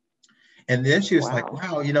 And then she was like,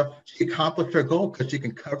 wow, you know, she accomplished her goal because she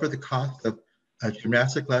can cover the cost of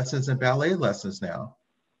gymnastic lessons and ballet lessons now.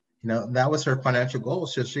 You know, that was her financial goal.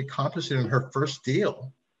 So she accomplished it in her first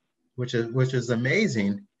deal, which is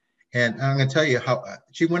amazing. And I'm going to tell you how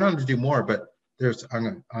she went on to do more, but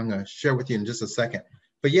I'm going to share with you in just a second.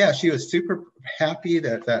 But yeah, she was super happy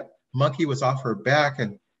that monkey was off her back,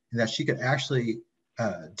 and that she could actually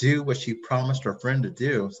do what she promised her friend to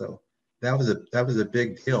do. So that was a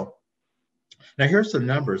big deal. Now here's the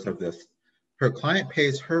numbers of this. Her client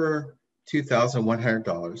pays her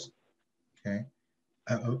 $2,100, okay,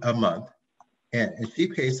 a month, and she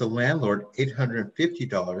pays the landlord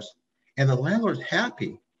 $850, and the landlord's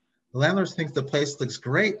happy. The landlord thinks the place looks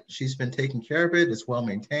great. She's been taking care of it. It's well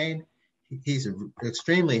maintained. He's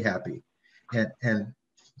extremely happy, and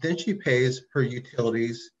then she pays her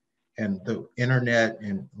utilities and the internet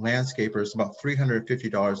and landscapers about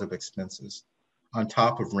 $350 of expenses on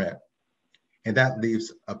top of rent. And that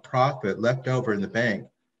leaves a profit left over in the bank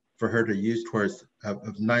for her to use towards of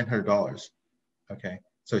 $900. Okay,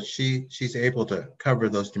 so she's able to cover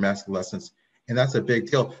those gymnastic lessons, and that's a big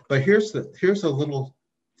deal. But here's a little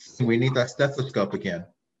thing. We need that stethoscope again,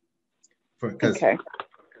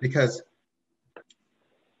 because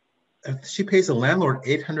if she pays the landlord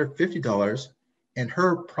 $850 and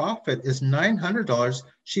her profit is $900,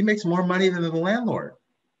 she makes more money than the landlord,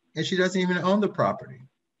 and she doesn't even own the property.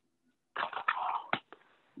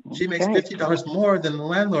 She makes $50 more than the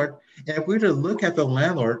landlord. And if we were to look at the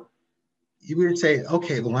landlord, you would say,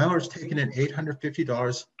 okay, the landlord's taking in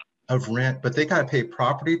 $850 of rent, but they got to pay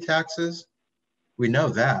property taxes. We know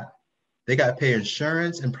that. They got to pay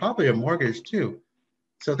insurance and probably a mortgage too.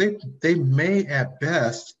 So they may at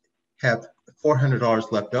best have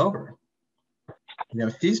 $400 left over. You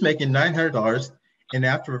know, she's making $900, and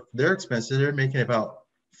after their expenses, they're making about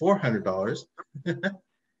 $400.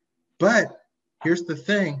 But here's the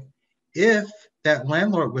thing. If that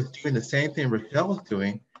landlord was doing the same thing Rochelle was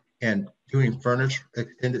doing and doing furnished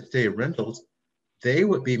extended stay rentals, they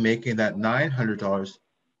would be making that $900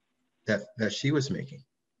 that she was making.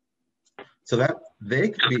 So that they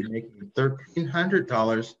could be making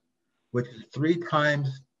 $1,300, which is 3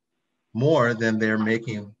 times more than they're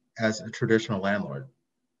making as a traditional landlord.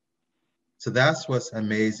 So that's what's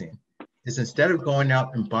amazing, is instead of going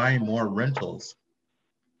out and buying more rentals,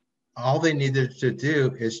 all they needed to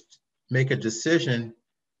do is make a decision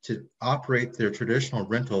to operate their traditional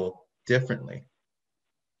rental differently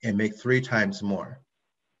and make 3 times more.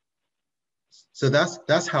 So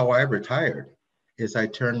that's how I retired, is I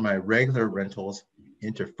turned my regular rentals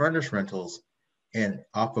into furnished rentals and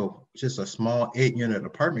off of just a small 8-unit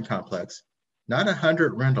apartment complex, not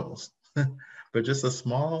 100 rentals, but just a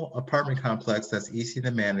small apartment complex that's easy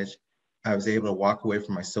to manage. I was able to walk away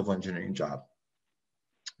from my civil engineering job.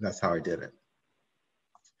 That's how I did it.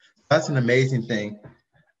 That's an amazing thing.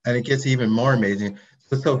 And it gets even more amazing.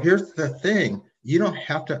 So here's the thing. You don't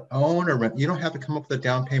have to own or rent. You don't have to come up with a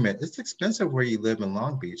down payment. It's expensive where you live in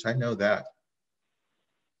Long Beach. I know that.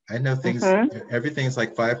 I know things, everything's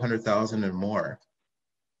like 500,000 and more.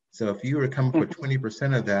 So if you were to come up with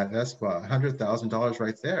 20% of that, that's what, $100,000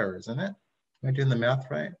 right there, isn't it? Am I doing the math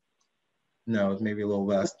right? No, maybe a little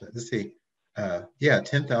less. Let's see. Yeah,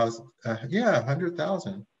 10,000. Yeah,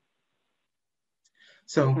 100,000.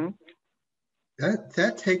 So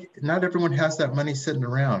not everyone has that money sitting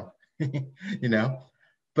around, you know.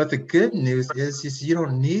 But the good news is you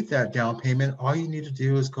don't need that down payment. All you need to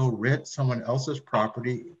do is go rent someone else's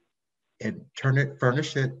property and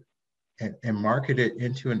furnish it, and market it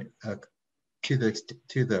into to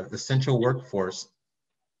the essential workforce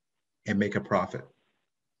and make a profit.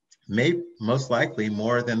 Most likely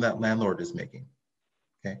more than that landlord is making.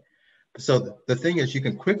 Okay. So the thing is, you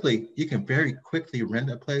can very quickly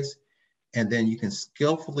rent a place, and then you can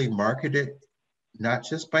skillfully market it, not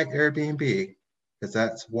just by Airbnb, because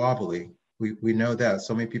that's wobbly. We know that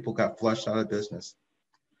so many people got flushed out of business,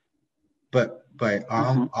 but by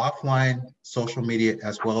offline social media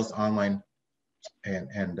as well as online.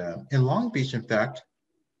 And in Long Beach, in fact,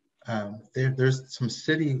 there's some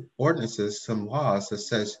city ordinances, some laws that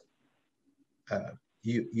says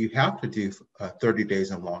you have to do 30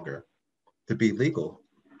 days and longer to be legal.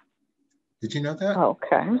 Did you know that?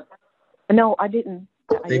 Okay. No, I didn't.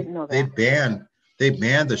 I didn't know that. They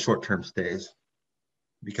banned the short-term stays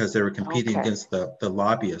because they were competing against the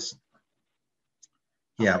lobbyists.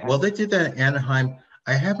 Yeah, well, they did that in Anaheim.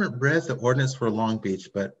 I haven't read the ordinance for Long Beach,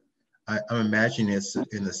 but I'm imagining it's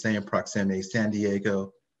in the same proximity. San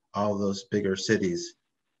Diego, all those bigger cities,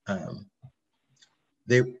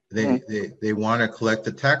 they want to collect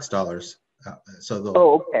the tax dollars. So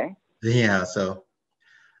they'll. Yeah. So,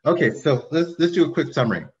 okay. So let's do a quick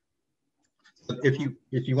summary. If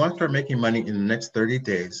you want to start making money in the next 30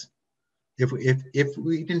 days, if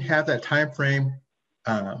we didn't have that time frame,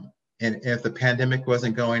 and if the pandemic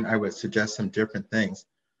wasn't going, I would suggest some different things.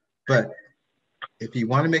 But if you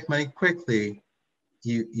want to make money quickly,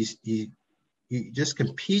 you just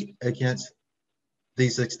compete against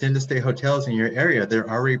these extended stay hotels in your area. They're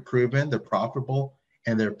already proven, they're profitable,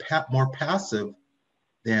 and they're more passive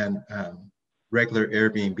than regular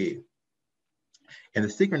Airbnb. And the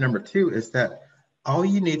secret number 2 is that all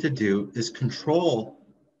you need to do is control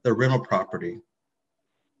the rental property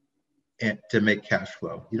and to make cash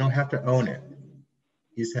flow. You don't have to own it.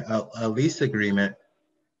 Use a lease agreement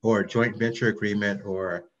or a joint venture agreement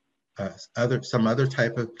or some other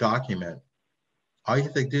type of document. All you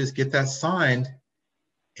have to do is get that signed,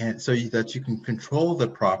 and so that you can control the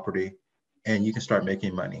property and you can start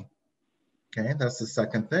making money. Okay, that's the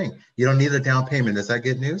second thing. You don't need a down payment. Is that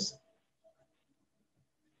good news?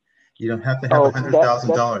 You don't have to have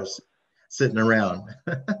 $100,000 sitting around.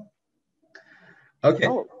 Okay.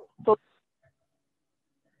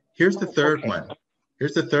 Here's the third one.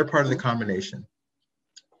 Here's the third part of the combination.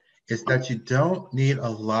 Is that you don't need a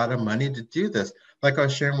lot of money to do this. Like I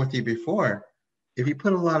was sharing with you before, if you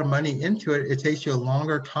put a lot of money into it, it takes you a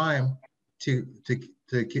longer time to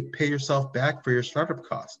pay yourself back for your startup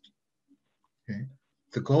cost. Okay.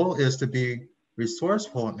 The goal is to be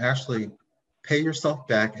resourceful and actually pay yourself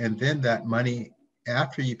back, and then that money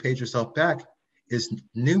after you paid yourself back is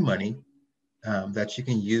new money that you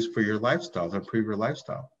can use for your lifestyle, to improve your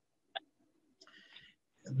lifestyle.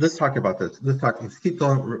 Let's talk about this. Let's keep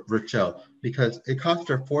going, Rochelle, because it cost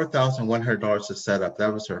her $4,100 to set up.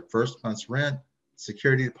 That was her first month's rent,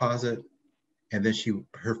 security deposit, and then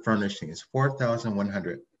her furnishings,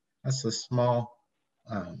 $4,100. That's a small,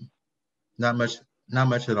 not much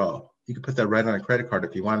at all. You could put that right on a credit card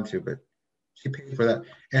if you wanted to, but she paid for that.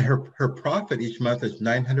 And her profit each month is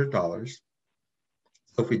 $900.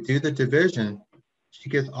 So if we do the division, she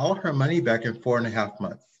gets all her money back in 4.5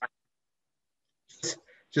 months.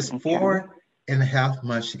 Just 4.5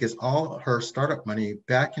 months, she gets all her startup money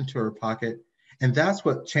back into her pocket. And that's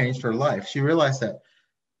what changed her life. She realized that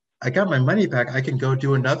I got my money back. I can go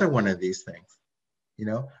do another one of these things. You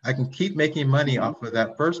know, I can keep making money off of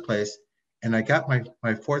that first place. And I got my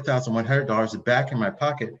 $4,100 back in my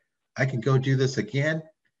pocket. I can go do this again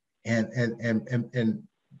and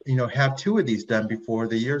you know, have 2 of these done before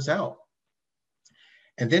the year's out.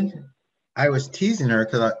 And then I was teasing her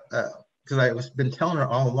because I was been telling her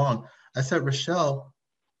all along. I said, Rochelle,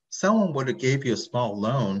 someone would have gave you a small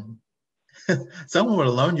loan. Someone would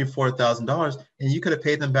have loaned you $4,000 and you could have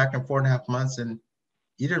paid them back in 4.5 months, and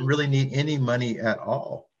you didn't really need any money at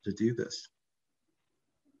all to do this.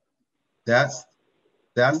 That's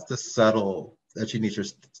the subtle that you need your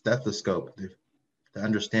stethoscope to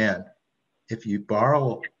understand. If you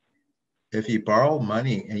borrow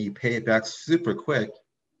money and you pay it back super quick,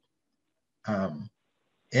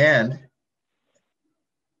 and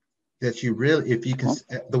that you really, if you can,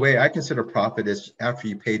 the way I consider profit is after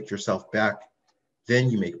you paid yourself back, then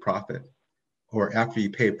you make profit, or after you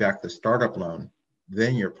pay back the startup loan,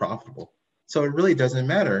 then you're profitable. So it really doesn't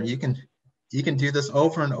matter. You can do this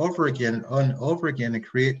over and over again and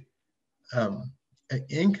create an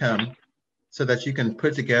income so that you can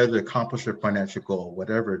put together to accomplish your financial goal,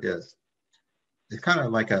 whatever it is. It's kind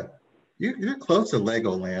of like you're close to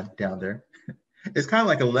Lego land down there. It's kind of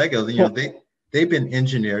like a Lego, you know, they've been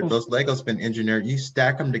engineered, those Legos been engineered, you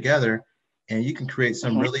stack them together and you can create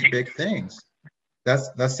some really big things. That's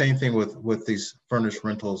the same thing with these furnished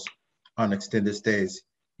rentals on extended stays.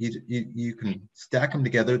 You can stack them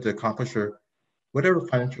together to accomplish whatever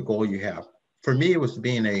financial goal you have. For me, it was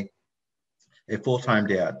being a full-time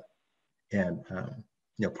dad and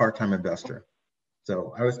part-time investor.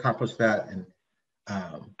 So I was accomplished that, and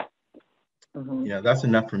that's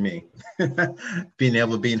enough for me. Being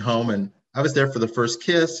able to be home, and I was there for the first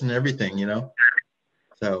kiss and everything,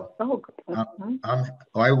 So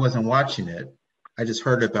I wasn't watching it. I just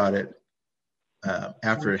heard about it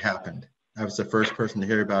after it happened. I was the first person to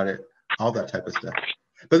hear about it, all that type of stuff.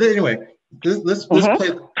 But anyway, let's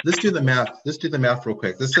play. Let's do the math. Let's do the math real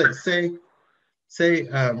quick. Let's say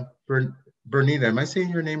Bernita. Am I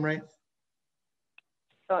saying your name right?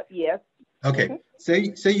 Yes. Okay.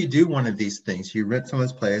 Say you do one of these things. You rent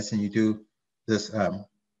someone's place and you do this.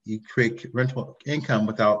 You create rental income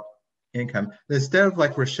without income. Instead of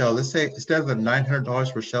like Rochelle, let's say instead of the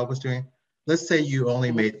 $900 Rochelle was doing, let's say you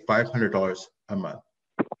only made $500 a month.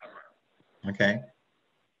 Okay.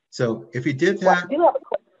 So if you did that,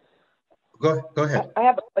 go ahead. I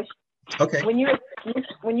have a question. Okay. When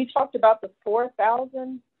you talked about the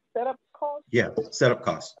 4,000 setup cost. Yeah, setup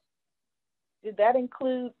cost. Did that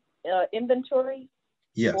include inventory?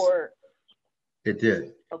 Yes. Or it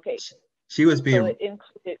did. Okay. She was being. So it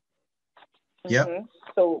included. Yep.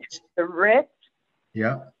 So the rent.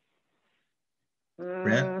 Yep.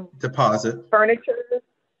 Rent, deposit. Furniture.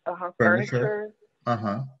 Furniture.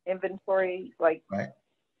 Inventory, like. Right.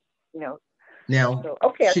 Now. So,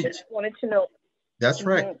 okay, I just wanted to know. That's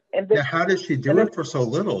right. And then, now, how did she do it for so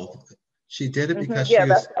little? She did it because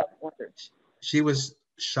she was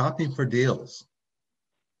shopping for deals.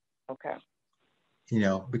 Okay.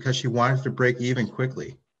 Because she wanted to break even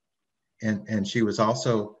quickly, and she was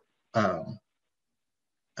also her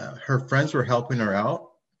friends were helping her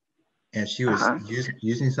out, and she was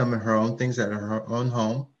using some of her own things at her own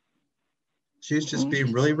home. She was just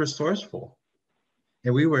being really resourceful,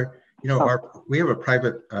 and we were. We have a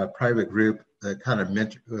private group that kind of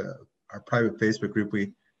our private Facebook group.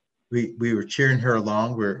 We were cheering her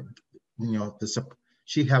along.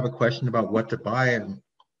 She'd have a question about what to buy, and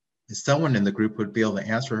someone in the group would be able to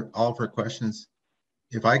answer all of her questions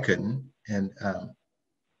if I couldn't. And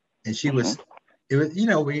she was. It was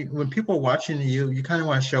when people are watching you kind of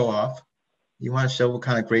want to show off. You want to show what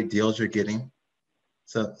kind of great deals you're getting.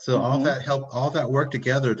 So all that worked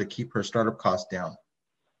together to keep her startup costs down.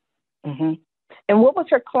 And what was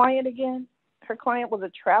her client again? Her client was a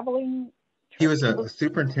traveling. He was a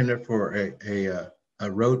superintendent for a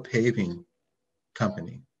road paving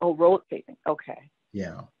company. Oh, road paving. Okay.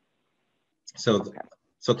 Yeah. So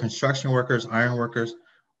construction workers, iron workers.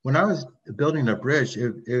 When I was building a bridge,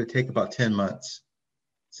 it would take about 10 months.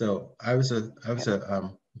 So I was a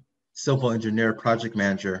civil engineer, project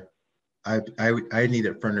manager. I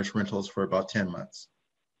needed furnished rentals for about 10 months.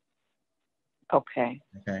 Okay.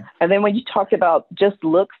 Okay. And then when you talked about just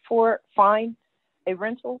find a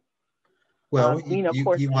rental. Well, you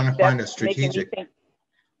want to find a strategic.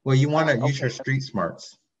 Well, you want to use your street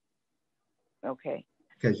smarts. Okay.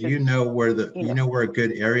 Because you know where a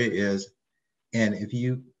good area is, and if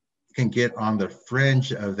you can get on the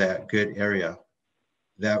fringe of that good area,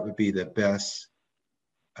 that would be the best.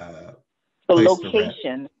 The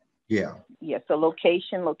location. Yeah. Yeah. So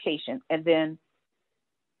location, and then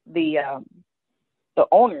the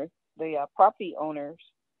owners, the property owners.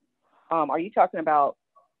 Are you talking about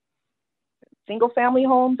single family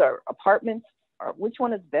homes or apartments, or which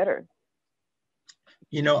one is better?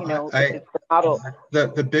 The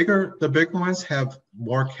bigger ones have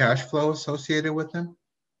more cash flow associated with them.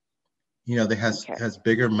 They has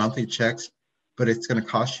bigger monthly checks, but it's going to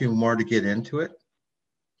cost you more to get into it.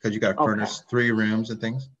 because you got to Okay. furnish 3 rooms and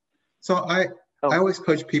things. So I Okay. always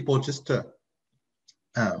coach people just to,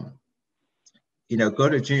 go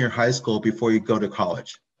to junior high school before you go to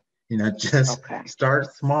college. Just Okay.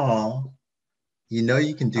 start small.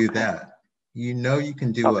 You can do Okay. that. You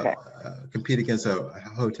can do Okay. compete against a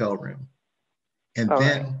hotel room, and All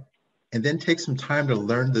right. then take some time to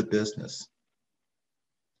learn the business.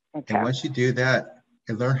 Okay. And once you do that,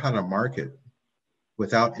 and learn how to market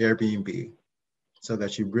without Airbnb, so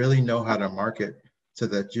that you really know how to market, so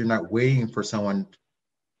that you're not waiting for someone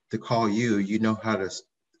to call you. You know how to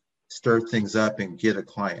stir things up and get a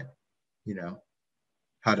client.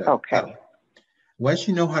 How to. Okay. Once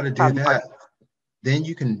you know how to do that, then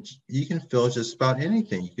you can fill just about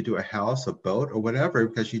anything. You could do a house, a boat, or whatever,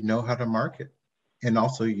 because you know how to market, and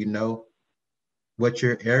also what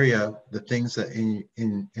your area, the things that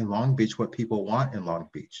in Long Beach, what people want in Long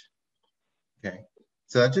Beach. Okay,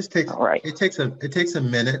 so that just takes All right. it takes a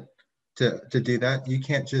minute to do that. You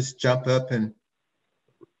can't just jump up and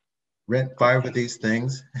rent 5 of these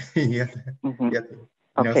things. you have to, Mm-hmm. you have to,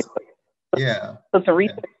 Okay. yeah. Put some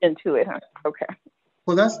research into it, huh? Okay.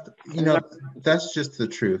 Well, that's just the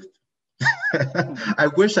truth. I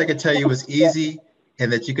wish I could tell you it was easy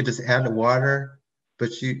and that you could just add the water,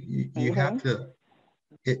 but you have to.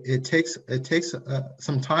 It takes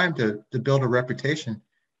some time to build a reputation,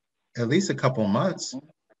 at least a couple months.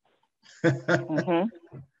 Mm-hmm.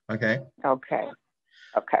 Okay. Okay.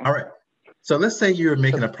 Okay. All right. So let's say you're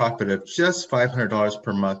making a profit of just $500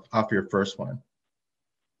 per month off your first one,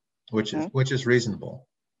 which is reasonable.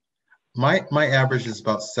 My average is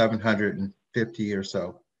about 750 or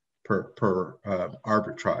so per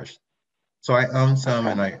arbitrage. So I own some,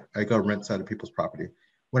 and I go rent other people's property.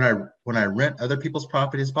 When I rent other people's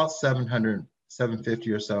property, it's about 700,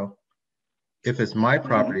 750 or so. If it's my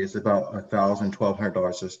property, it's about $1,000,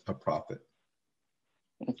 $1,200 a profit.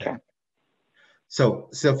 Okay. So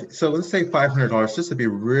let's say $500, just to be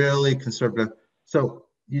really conservative. So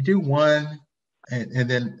you do one, and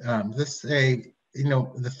then let's say,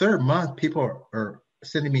 the third month, people are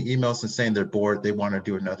sending me emails and saying they're bored, they want to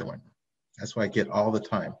do another one. That's what I get all the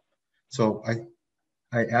time. So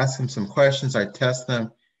I ask them some questions, I test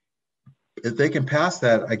them. If they can pass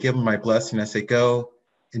that, I give them my blessing. I say, go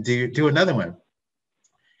and do another one.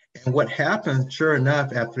 And what happens, sure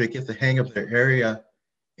enough, after they get the hang of their area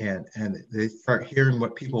and they start hearing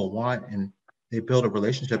what people want and they build a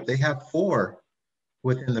relationship, they have 4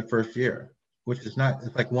 within the first year, which is not,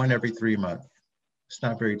 it's like 1 every 3 months. It's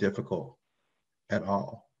not very difficult at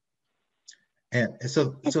all. And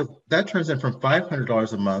so that turns in from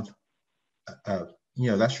 $500 a month,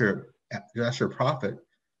 that's your profit,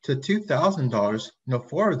 to $2,000.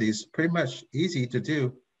 4 of these pretty much easy to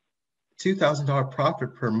do. $2,000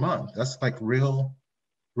 profit per month. That's like real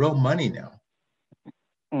money now.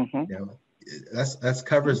 Mm-hmm. That's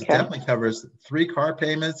definitely covers 3 car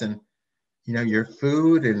payments and your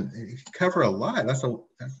food, and you cover a lot. That's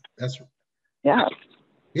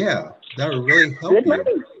Yeah. That would really help Good you.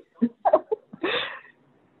 money.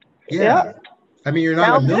 Yeah. I mean, you're not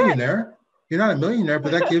Sounds a millionaire. You're not a millionaire,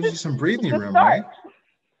 but that gives you some breathing room, right?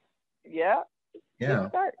 Yeah. Yeah. Good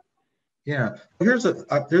start. Yeah. There's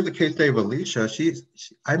a case study of Alicia.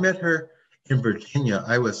 I met her in Virginia.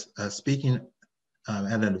 I was speaking at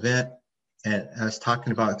an event, and I was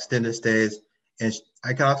talking about extended stays, and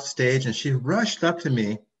I got off stage and she rushed up to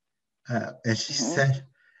me and she said,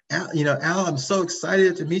 Al, I'm so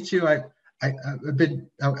excited to meet you. I'm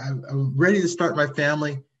ready to start my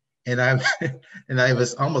family. And I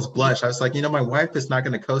was almost blushed. I was like, my wife is not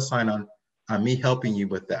going to co-sign on me helping you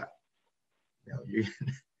with that.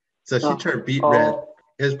 So she turned beet red.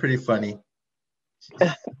 It was pretty funny.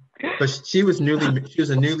 But she was a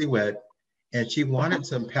newlywed, and she wanted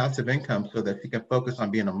some passive income so that she can focus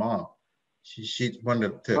on being a mom. She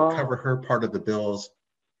wanted to cover her part of the bills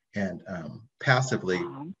and passively,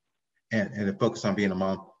 and focus on being a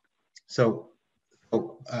mom. So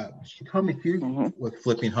she told me she was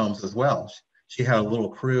flipping homes as well. She had a little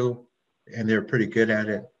crew, and they were pretty good at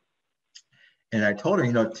it. And I told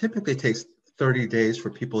her, typically it takes 30 days for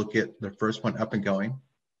people to get their first one up and going.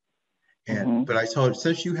 But I told her,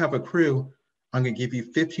 since you have a crew, I'm going to give you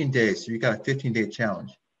 15 days. So you got a 15-day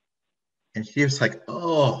challenge. And she was like,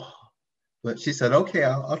 oh, but she said, okay,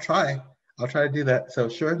 I'll try. I'll try to do that. So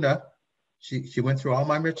sure enough, she went through all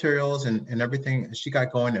my materials and everything. She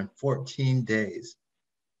got going in 14 days.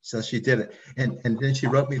 So she did it. And then she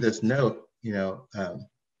wrote me this note,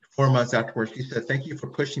 4 months afterwards. She said, thank you for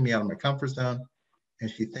pushing me out of my comfort zone. And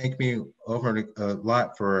she thanked me over a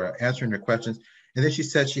lot for answering her questions. And then she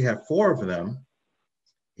said she had 4 of them,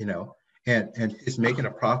 and she's making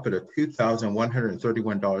a profit of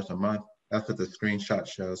 $2,131 a month. That's what the screenshot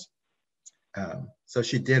shows. So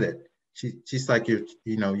she did it. She's like, you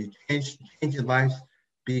change your life,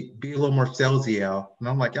 be a little more salesy, Al. And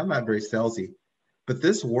I'm like, I'm not very salesy, but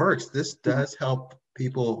this works. This does help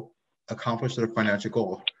people accomplish their financial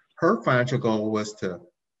goal. Her financial goal was to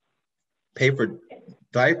pay for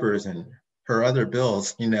diapers and her other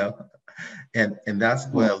bills, and that's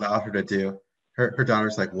what allowed her to do. Her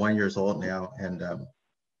daughter's like 1 year old now, and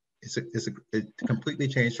it completely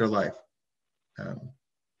changed her life.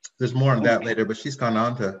 There's more on that later, but she's gone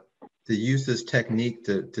on to use this technique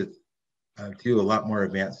to do a lot more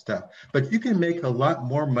advanced stuff. But you can make a lot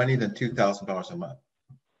more money than $2,000 a month.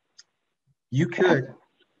 You could.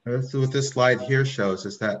 So what this slide here shows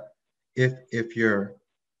is that if you're,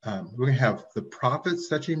 we're gonna have the profits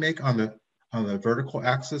that you make on the vertical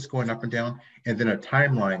axis going up and down, and then a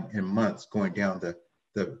timeline in months going down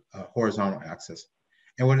the horizontal axis.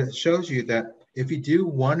 And what it shows you that if you do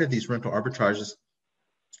one of these rental arbitrages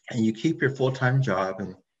and you keep your full-time job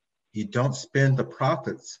and you don't spend the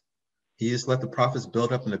profits, you just let the profits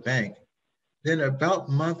build up in the bank, then about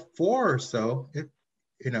month 4 or so,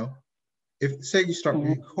 if say you start,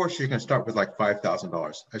 of course you're gonna start with like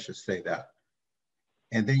 $5,000, I should say that.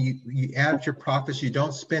 And then you add your profits, you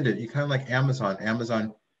don't spend it. You kind of like Amazon.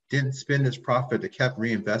 Amazon didn't spend its profit, it kept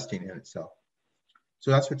reinvesting in itself.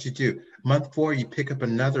 So that's what you do. Month 4, you pick up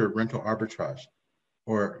another rental arbitrage,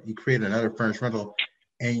 or you create another furnished rental,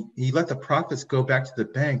 and you let the profits go back to the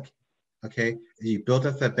bank, okay? You build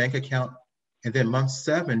up that bank account, and then month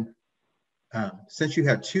 7, since you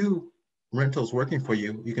have 2 rentals working for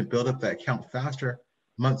you, you can build up that account faster.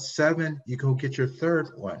 Month 7, you go get your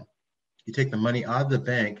 3rd one. You take the money out of the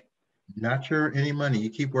bank, not any money. You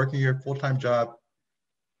keep working your full-time job.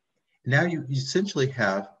 Now you essentially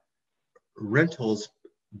have rentals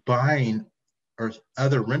buying or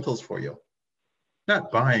other rentals for you.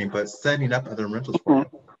 Not buying, but setting up other rentals for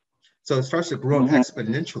you. So it starts to grow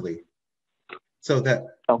exponentially. So that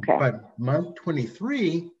by month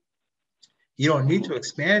 23, you don't need to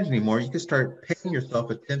expand anymore. You can start paying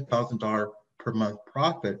yourself a $10,000 per month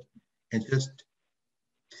profit, and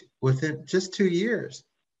within just 2 years,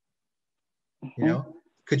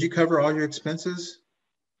 could you cover all your expenses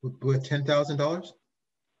with $10,000?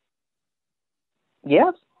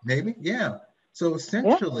 Yes. Maybe, yeah. So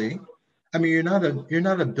essentially, I mean, you're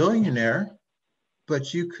not a billionaire,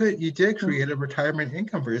 but you did create a retirement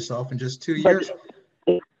income for yourself in just 2 years.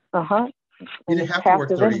 You didn't have to work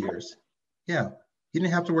 30 years. Yeah, you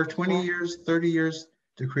didn't have to work 20 years, 30 years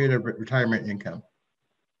to create a retirement income.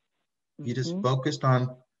 You just focused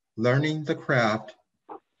on learning the craft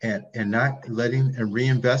and not letting and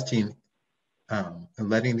reinvesting and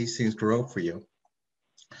letting these things grow for you.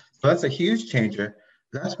 So that's a huge changer.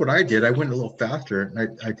 That's what I did. I went a little faster,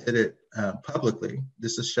 and I did it publicly.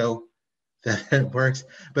 This is to show that it works.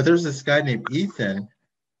 But there's this guy named Ethan.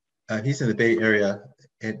 He's in the Bay Area,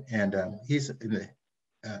 and he's in the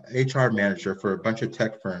HR manager for a bunch of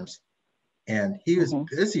tech firms. And he was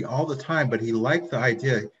busy all the time, but he liked the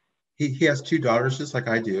idea. He has 2 daughters, just like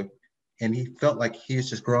I do, and he felt like he was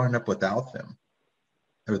just growing up without them.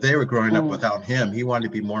 Or they were growing up without him. He wanted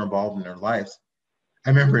to be more involved in their lives. I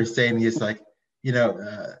remember saying, he's like, you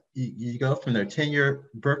go from their 10-year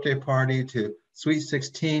birthday party to Sweet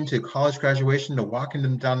 16 to college graduation to walking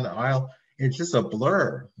them down the aisle. It's just a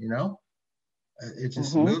blur, It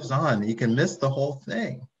just moves on. You can miss the whole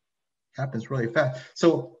thing. It happens really fast.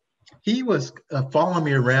 So he was following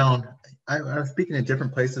me around. I was speaking in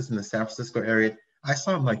different places in the San Francisco area. I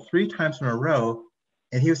saw him like 3 times in a row,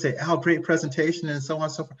 and he would say, "Al, great presentation," and so on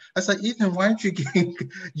and so forth. I was like, "Ethan, why aren't you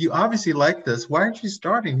you obviously like this. Why aren't you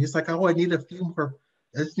starting?" He's like, "Oh, I need a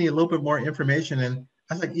just need a little bit more information." And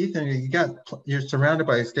I was like, "Ethan, you're surrounded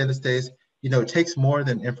by status. It takes more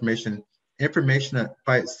than information. Information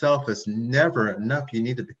by itself is never enough. You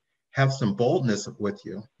need to have some boldness with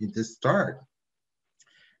you. You just start."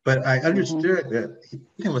 But I understood that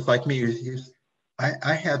Ethan was like me.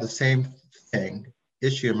 I had the same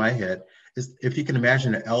issue in my head. Is if you can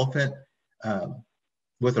imagine an elephant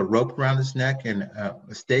with a rope around his neck and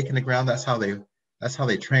a stake in the ground. That's how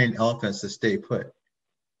they train elephants to stay put.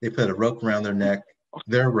 They put a rope around their neck,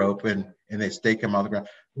 their rope, and they stake them on the ground.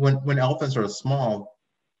 When elephants are small,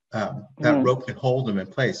 that rope can hold them in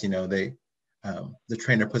place. The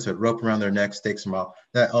trainer puts a rope around their neck, stakes them out.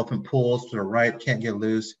 That elephant pulls to the right, can't get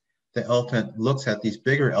loose. The elephant looks at these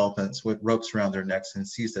bigger elephants with ropes around their necks and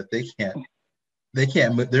sees that they can't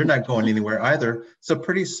move. They're not going anywhere either. So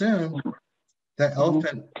pretty soon, that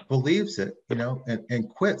elephant believes it, and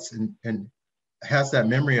quits and has that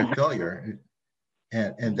memory of failure.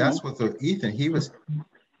 And that's what the Ethan,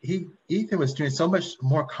 Ethan was doing so much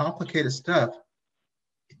more complicated stuff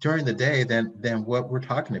during the day than what we're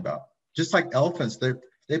talking about. Just like elephants,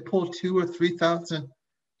 they pull 2,000 or 3,000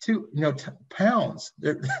 pounds.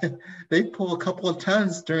 They pull a couple of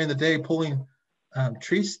tons during the day, pulling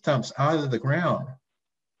tree stumps out of the ground,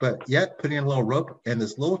 but yet putting a little rope and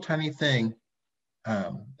this little tiny thing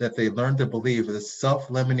that they learned to believe, this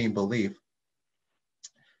self-limiting belief.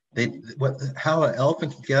 How an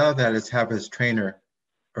elephant can get out of that is have his trainer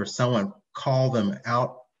or someone call them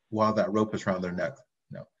out while that rope is around their neck.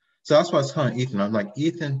 So that's what I was telling Ethan. I'm like,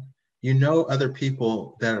 Ethan, other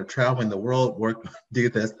people that are traveling the world do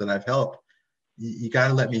this that I've helped. You got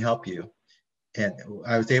to let me help you. And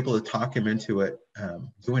I was able to talk him into it,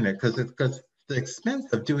 doing it, because the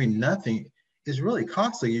expense of doing nothing is really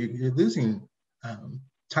costly. You're losing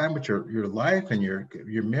time with your life and your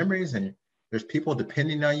memories, and there's people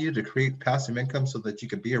depending on you to create passive income so that you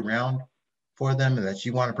can be around for them and that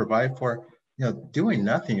you want to provide for. Doing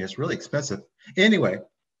nothing is really expensive. Anyway,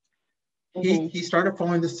 he started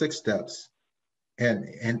following the 6 steps,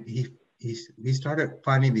 and he started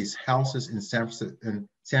finding these houses in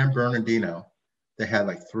San Bernardino. They had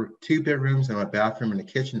like 2 bedrooms and a bathroom and a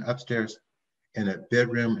kitchen upstairs, and a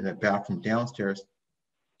bedroom and a bathroom downstairs.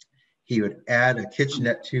 He would add a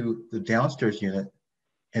kitchenette to the downstairs unit,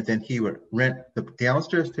 and then he would rent the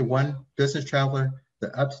downstairs to one business traveler,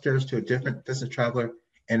 the upstairs to a different business traveler,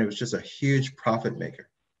 and it was just a huge profit maker.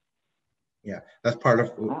 Yeah, that's part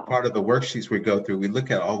of the worksheets we go through. We look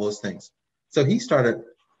at all those things. So he started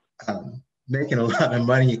making a lot of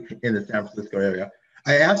money in the San Francisco area.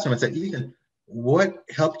 I asked him, I said, Ethan, what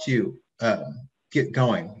helped you get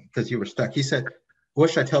going? Because you were stuck. He said, what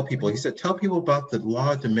should I tell people? He said, tell people about the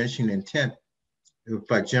law of diminishing intent.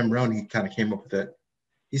 By Jim Rohn, he kind of came up with it.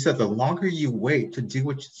 He said, the longer you wait to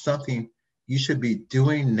do something you should be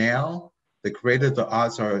doing now, the greater the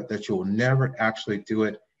odds are that you will never actually do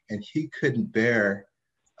it. And he couldn't bear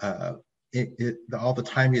all the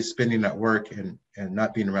time he's spending at work and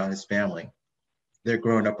not being around his family. They're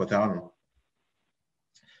growing up without him.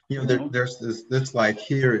 There's this life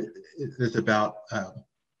here is about,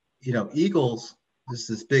 eagles. There's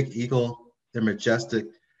this big eagle. They're majestic.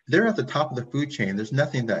 They're at the top of the food chain. There's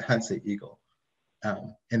nothing that hunts the eagle.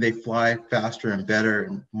 And they fly faster and better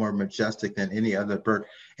and more majestic than any other bird.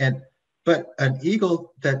 But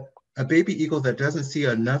a baby eagle that doesn't see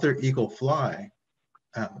another eagle fly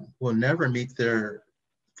will never meet their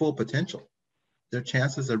full potential. Their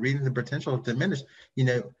chances of reaching the potential diminish.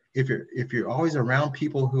 If you're always around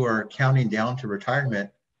people who are counting down to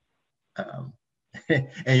retirement,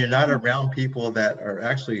 and you're not around people that are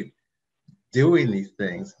actually doing these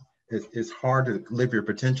things, it's hard to live your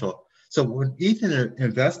potential. So when Ethan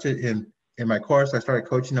invested in my course, I started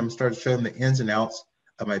coaching him, started showing him the ins and outs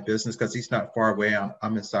of my business, because he's not far away.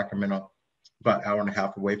 I'm in Sacramento, about an hour and a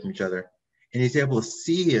half away from each other. And he's able to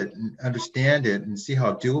see it and understand it and see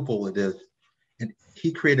how doable it is. And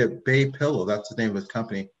he created Bay Pillow. That's the name of his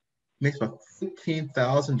company. He makes about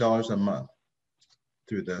 $15,000 a month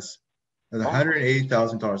through this. That's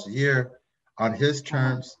 $180,000 a year on his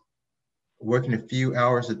terms, working a few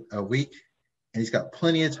hours a week. And he's got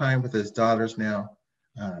plenty of time with his daughters now.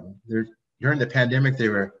 During the pandemic, they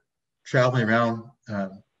were traveling around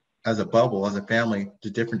as a bubble, as a family, to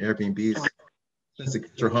different Airbnbs since the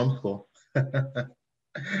kids are homeschooled.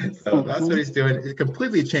 So that's what he's doing. It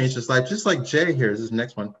completely changed his life. Just like Jay here, this is the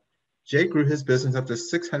next one. Jay grew his business up to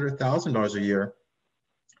 $600,000 a year.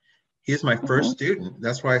 He's my first student.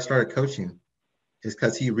 That's why I started coaching, is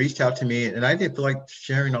because he reached out to me and I didn't feel like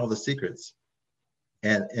sharing all the secrets.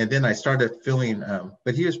 And then I started feeling,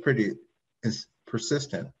 but he was pretty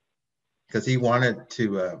persistent because he wanted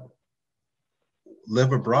to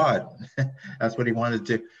live abroad. That's what he wanted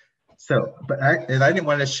to do. So, I didn't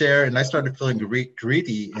want to share, and I started feeling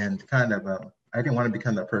greedy and kind of, I didn't want to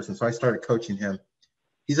become that person. So I started coaching him.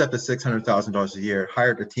 He's up to $600,000 a year,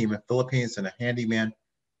 hired a team in the Philippines and a handyman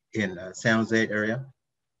in San Jose area.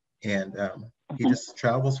 And he just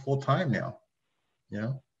travels full time now,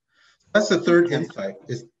 That's the third insight,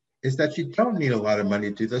 is that you don't need a lot of money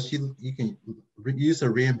to do this. You can use a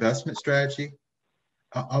reinvestment strategy.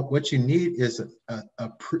 What you need is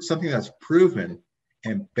something that's proven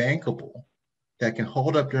and bankable, that can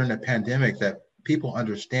hold up during a pandemic, that people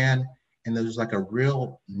understand, and there's like a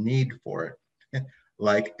real need for it,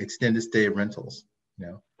 like extended stay rentals.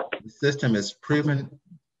 The system is proven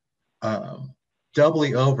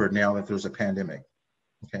doubly over now that there's a pandemic.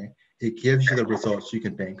 Okay, it gives you the results, you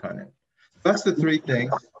can bank on it. That's the 3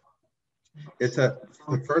 things. It's that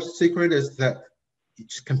the first secret is that you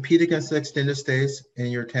just compete against the extended stays in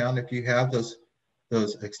your town. If you have those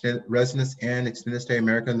those extended residence and extended stay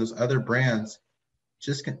America and those other brands,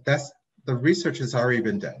 that's the research has already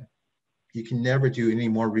been done. You can never do any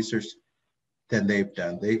more research than they've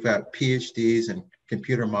done. They've got PhDs and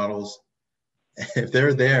computer models. If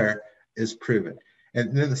they're there, is proven.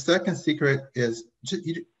 And then the second secret is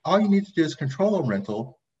all you need to do is control a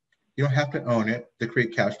rental. You don't have to own it to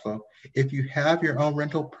create cash flow. If you have your own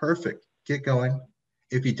rental, perfect, get going.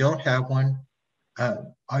 If you don't have one,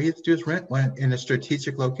 all you have to do is rent one in a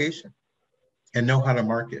strategic location and know how to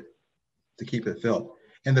market to keep it filled.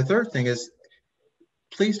 And the third thing is,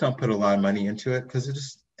 please don't put a lot of money into it,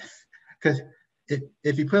 because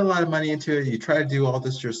if you put a lot of money into it, you try to do all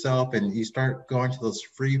this yourself and you start going to those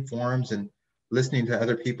free forums and listening to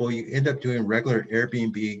other people, you end up doing regular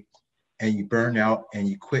Airbnb and you burn out and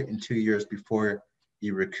you quit in 2 years before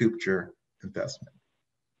you recouped your investment.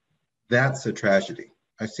 That's a tragedy.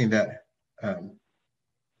 I've seen that.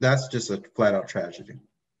 That's just a flat out tragedy.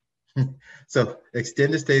 So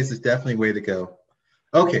extended stays is definitely a way to go.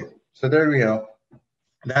 Okay, so there we go.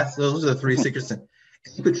 Those are the three secrets.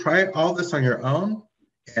 You could try all this on your own,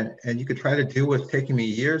 and you could try to do what's taking me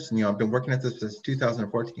years. And I've been working at this since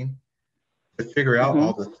 2014 to figure out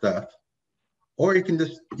all this stuff. Or you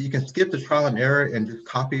can skip the trial and error and just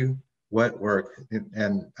copy what worked.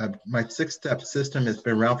 And my 6-step system has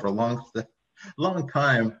been around for a long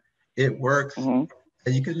time. It works, and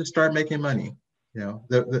you can just start making money.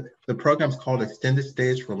 The program's called Extended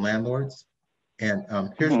Stays for Landlords, and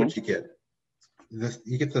here's what you get.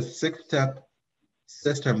 You get the 6-step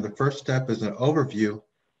system. The first step is an overview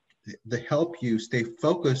to help you stay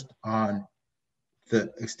focused on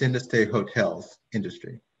the extended stay hotels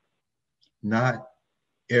industry, not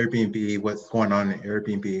Airbnb, what's going on in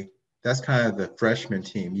Airbnb. That's kind of the freshman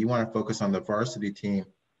team. You want to focus on the varsity team,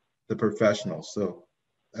 the professionals. So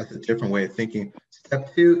that's a different way of thinking.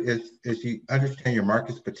 Step 2 is you understand your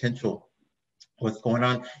market's potential, what's going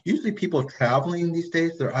on. Usually people traveling these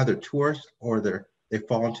days, they're either tourists or they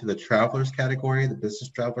fall into the travelers category, the business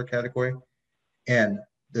traveler category. And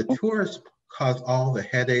the tourists cause all the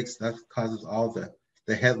headaches. That causes all the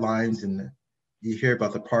headlines, and you hear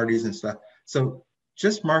about the parties and stuff. So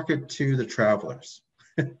just market to the travelers,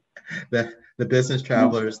 the business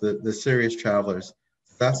travelers, the serious travelers.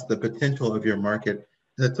 That's the potential of your market.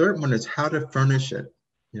 The third one is how to furnish it.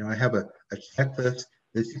 I have a checklist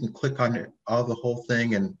that you can click on the whole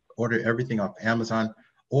thing and order everything off Amazon,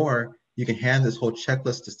 or you can hand this whole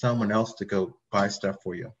checklist to someone else to go buy stuff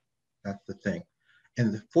for you. That's the thing.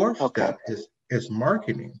 And the fourth step is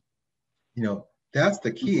marketing. That's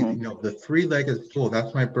the key. The 3-legged stool,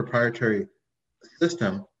 that's my proprietary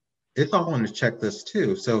system. It's all on the checklist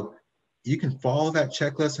too. So you can follow that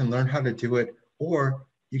checklist and learn how to do it, or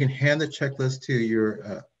you can hand the checklist to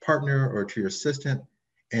your partner or to your assistant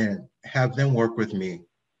and have them work with me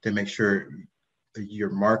to make sure you're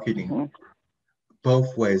marketing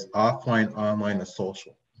both ways, offline, online, and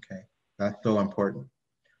social. Okay, that's so important.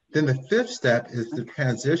 Then the 5th step is the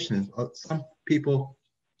transition. Some people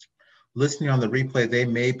listening on the replay, they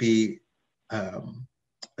may be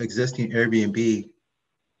existing Airbnb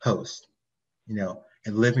hosts, and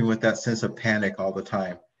living with that sense of panic all the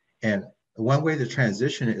time. And one way to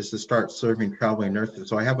transition is to start serving traveling nurses.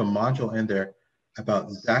 So I have a module in there about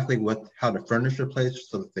exactly how to furnish your place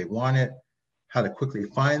so that they want it, how to quickly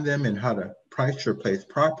find them, and how to price your place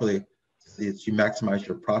properly so that you maximize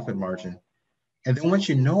your profit margin. And then once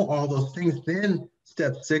you know all those things, then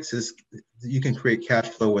step 6 is you can create cash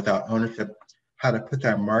flow without ownership, how to put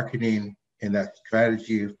that marketing and that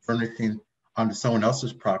strategy of furnishing onto someone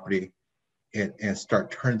else's property and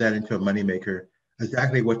start turning that into a moneymaker.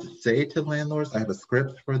 Exactly what to say to landlords. I have a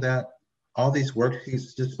script for that. All these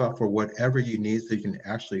worksheets just about for whatever you need so you can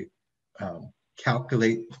actually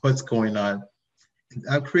calculate what's going on.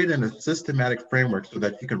 I've created a systematic framework so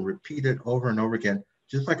that you can repeat it over and over again,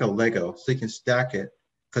 just like a Lego, so you can stack it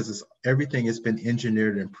because everything has been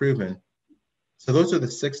engineered and proven. So those are the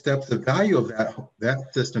 6 steps. The value of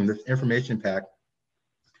that system, this information pack,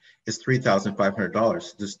 is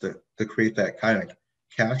 $3,500 just to create that kind of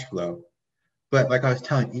cash flow. But like I was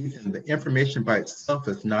telling Ethan, the information by itself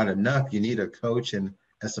is not enough. You need a coach and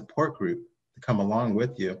a support group to come along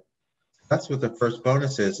with you. That's what the first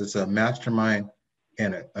bonus is. It's a mastermind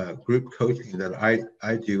and a group coaching that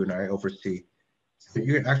I do and I oversee. So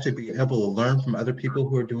you actually be able to learn from other people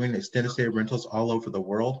who are doing extended stay rentals all over the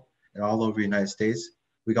world and all over the United States.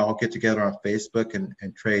 We all get together on Facebook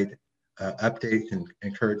and trade updates and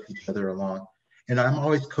encourage each other along. And I'm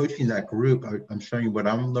always coaching that group. I'm showing you what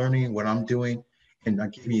I'm learning, what I'm doing, and I'm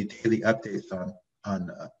giving you daily updates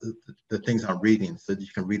on the things I'm reading so that you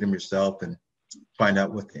can read them yourself and find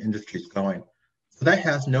out what the industry is going. So that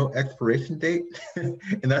has no expiration date, and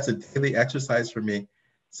that's a daily exercise for me.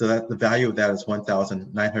 So that the value of that is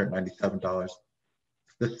 $1,997.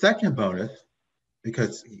 The second bonus,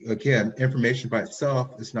 because again, information by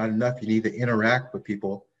itself is not enough. You need to interact with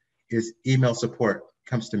people, is email support. It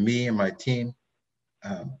comes to me and my team,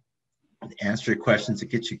 answer your questions to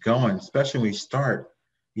get you going, especially when you start.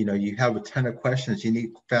 You know, you have a ton of questions, you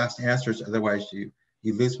need fast answers, otherwise you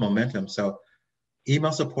lose momentum. So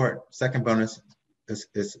email support, second bonus,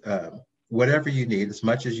 is whatever you need, as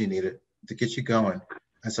much as you need it to get you going.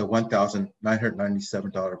 That's a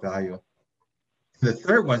 $1,997 value. And the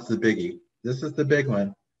third one's the biggie. This is the big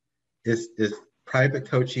one, is private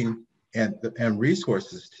coaching and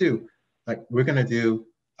resources too. Like we're gonna do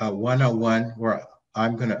a one-on-one where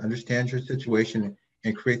I'm gonna understand your situation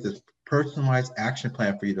and create this personalized action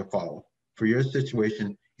plan for you to follow for your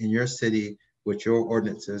situation in your city with your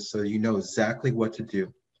ordinances, so you know exactly what to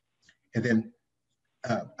do. And then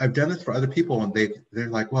I've done this for other people, and they're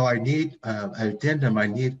like, well, I need an addendum, I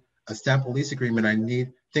need a sample lease agreement, I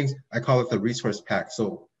need things. I call it the resource pack.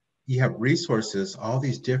 So you have resources, all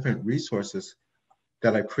these different resources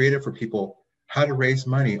that I created for people, how to raise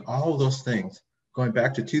money, all of those things, going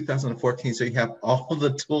back to 2014. So you have all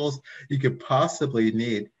the tools you could possibly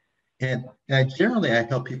need. And generally, I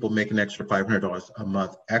help people make an extra $500 a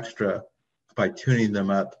month extra by tuning them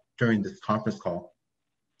up during this conference call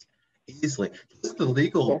easily. Just the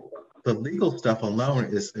legal stuff alone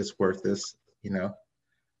is worth this, you know.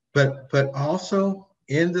 But also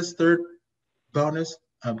in this third bonus,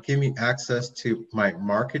 give me access to my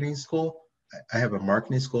marketing school. I have a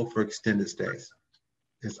marketing school for extended stays.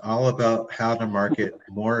 It's all about how to market,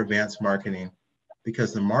 more advanced marketing,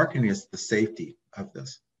 because the marketing is the safety of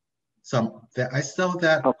this. So I sell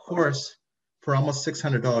that course for almost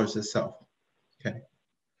 $600 itself. Okay.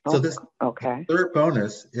 So this third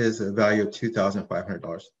bonus is a value of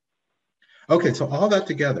 $2,500. Okay, so all that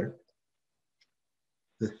together,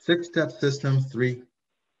 the 6-step system,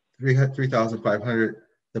 3,500.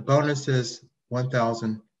 The bonus is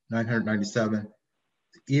 1,997.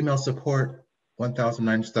 Email support,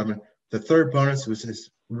 1,097. The third bonus, which is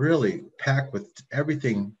really packed with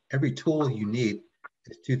everything, every tool you need,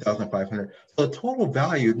 is 2,500. So the total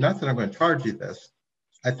value, not that I'm going to charge you this,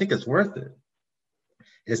 I think it's worth it,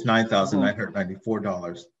 is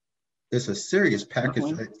 $9,994. It's a serious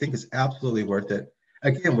package. I think it's absolutely worth it.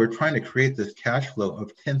 Again, we're trying to create this cash flow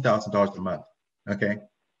of $10,000 a month, okay?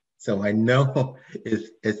 So I know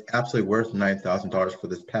it's absolutely worth $9,000 for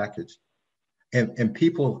this package. And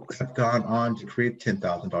people have gone on to create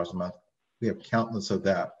 $10,000 a month. We have countless of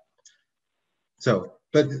that. So,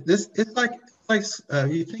 but this, it's like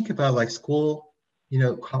you think about like school, you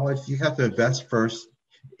know, college, you have to invest first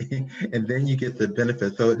and then you get the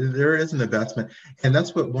benefit. So there is an investment. And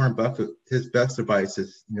that's what Warren Buffett, his best advice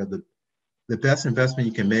is, you know, the best investment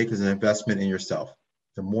you can make is an investment in yourself.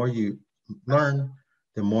 The more you learn,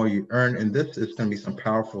 the more you earn. And this is going to be some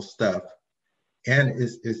powerful stuff. And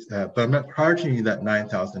but I'm not charging you that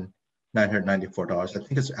 $9,994. I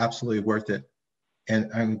think it's absolutely worth it.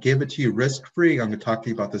 And I'm going to give it to you risk-free. I'm going to talk to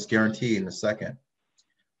you about this guarantee in a second.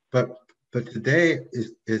 But today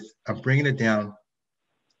is I'm bringing it down,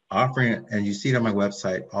 offering it, and you see it on my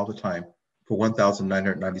website all the time for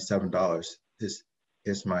 $1,997 is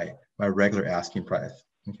my regular asking price.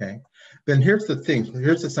 Okay. Then here's the thing.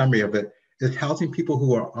 Here's the summary of it. Is housing people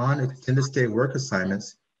who are on extended stay work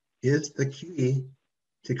assignments is the key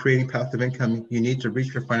to creating passive income you need to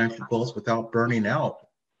reach your financial goals without burning out.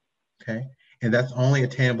 Okay. And that's only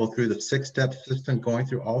attainable through the 6-step system, going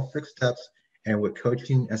through all 6 steps, and with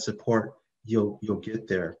coaching and support, you'll get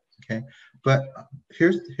there. Okay. But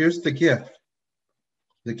here's the gift.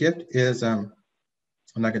 The gift is, I'm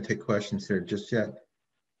not going to take questions here just yet.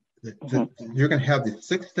 You're going to have the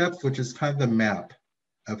 6 steps, which is kind of the map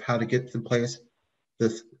of how to get to the place.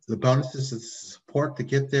 The bonuses is support to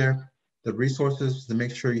get there, the resources to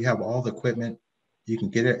make sure you have all the equipment. You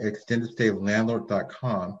can get it at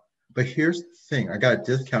extendedstaylandlord.com. But here's the thing, I got a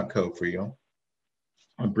discount code for you.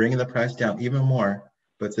 I'm bringing the price down even more,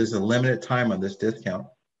 but there's a limited time on this discount.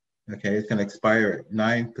 Okay, it's going to expire at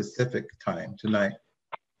 9 Pacific time tonight.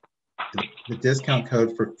 The discount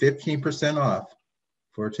code for 15% off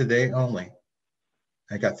for today only,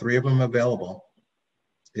 I got 3 of them available,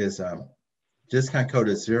 is discount code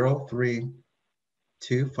is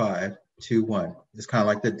 032521. It's kind of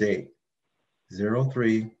like the date,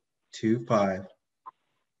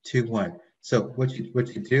 032521. So what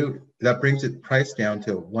you do, that brings the price down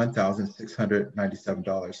to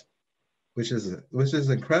 $1,697, which is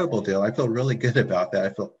an incredible deal. I feel really good about that. I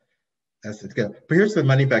feel that's good. But here's the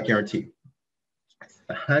money back guarantee.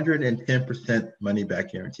 110% money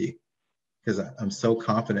back guarantee, because I'm so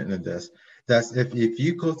confident in this. That's if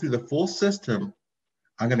you go through the full system,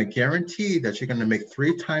 I'm going to guarantee that you're going to make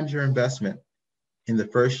 3 times your investment in the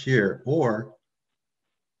first year, or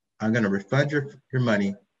I'm going to refund your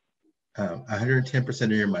money, 110%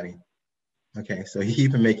 of your money. Okay, so you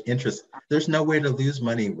even make interest. There's no way to lose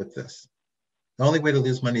money with this. The only way to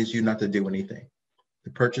lose money is you not to do anything,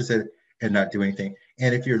 to purchase it and not do anything.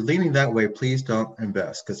 And if you're leaning that way, please don't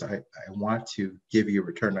invest, because I want to give you a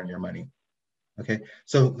return on your money. Okay,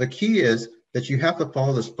 so the key is that you have to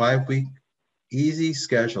follow this 5-week easy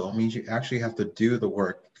schedule. It means you actually have to do the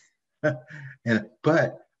work.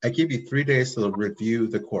 But I give you 3 days to review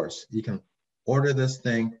the course. You can order this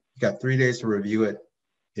thing. You got 3 days to review it.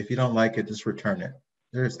 If you don't like it, just return it.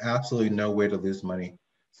 There's absolutely no way to lose money.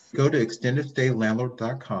 Go to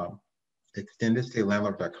extendedstaylandlord.com,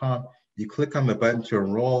 extendedstaylandlord.com. You click on the button to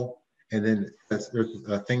enroll, and then there's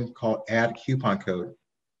a thing called add coupon code.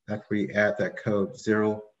 That's where you add that code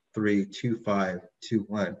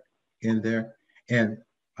 032521 in there, and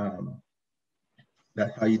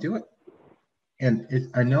that's how you do it. And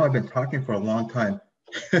I know I've been talking for a long time,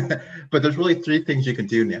 but there's really 3 things you can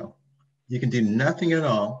do now. You can do nothing at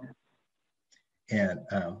all, and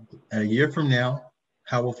a year from now,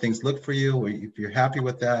 how will things look for you? If you're happy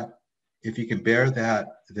with that, if you can bear that,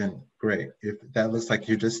 then great. If that looks like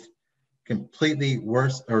you're just completely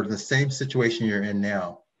worse or the same situation you're in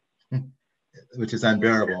now, which is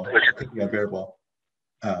unbearable,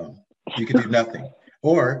 you could do nothing.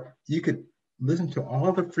 Or you could listen to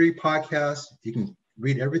all the free podcasts. You can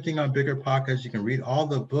read everything on Bigger Podcasts. You can read all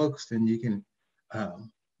the books, and you can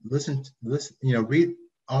listen, read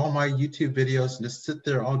all my YouTube videos, and just sit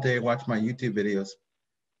there all day, watch my YouTube videos,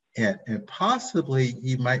 and possibly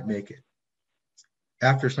you might make it.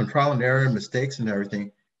 After some trial and error, mistakes and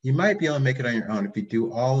everything, you might be able to make it on your own if you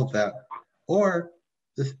do all of that. Or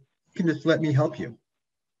you can just let me help you.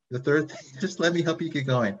 The third thing, just let me help you get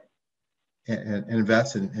going and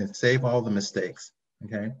invest and save all the mistakes,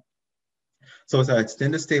 okay? So it's at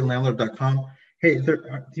extendedstaylandlord.com. Hey,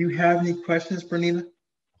 do you have any questions, Bernina?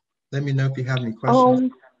 Let me know if you have any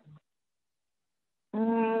questions.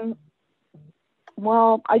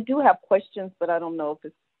 Well, I do have questions, but I don't know if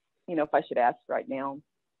it's, if I should ask right now.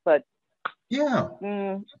 But yeah,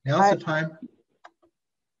 now's the time.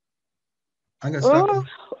 I'm gonna stop.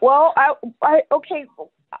 Well, I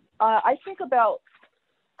think about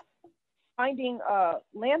finding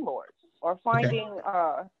landlords or finding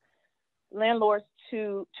landlords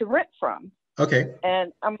to rent from. Okay.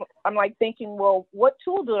 And I'm like thinking, well, what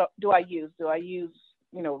tool do I use? Do I use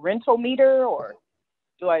Rental Meter, or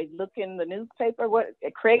do I look in the newspaper? What,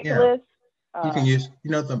 Craigslist? Yeah. You can use,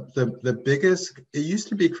 the biggest, it used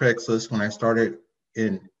to be Craigslist when I started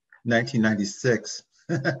in 1996.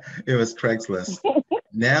 It was Craigslist.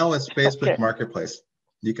 Now it's Facebook Marketplace.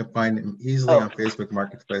 You can find them easily on Facebook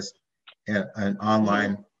Marketplace and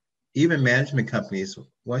online. Even management companies,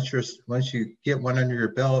 once you get one under your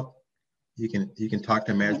belt, you can talk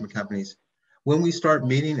to management companies. When we start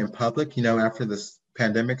meeting in public, after this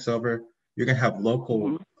pandemic's over, you're gonna have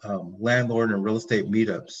local landlord and real estate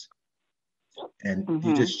meetups. And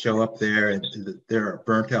you just show up there, and there are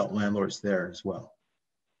burnt out landlords there as well.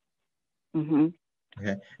 Okay,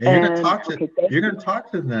 and you're gonna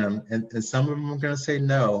talk to them, and some of them are gonna say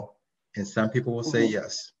no, and some people will say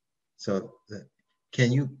yes. So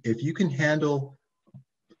if you can handle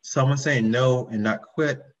someone saying no and not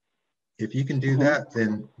quit, if you can do that,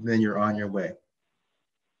 then you're on your way.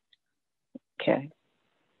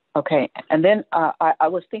 Okay, and then I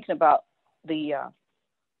was thinking about the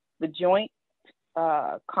joint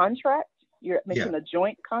contract. You're making a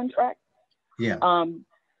joint contract. Yeah.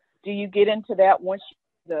 Do you get into that once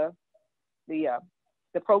the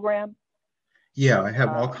program? Yeah, I have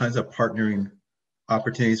all kinds of partnering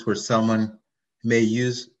opportunities where someone may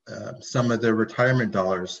use some of their retirement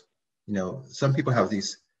dollars. Some people have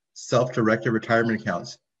these self-directed retirement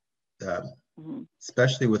accounts,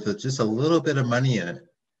 especially with just a little bit of money in it.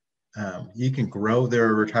 You can grow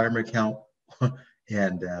their retirement account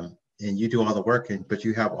and you do all the work, but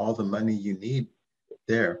you have all the money you need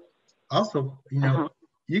there. Also,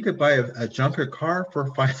 you could buy a junker car for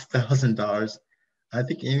 $5,000. I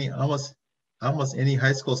think almost any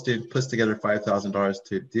high school student puts together $5,000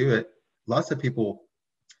 to do it. Lots of people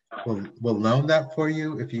will loan that for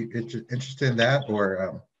you if you're interested in that.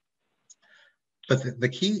 But the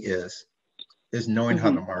key is knowing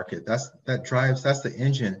how to market. That's the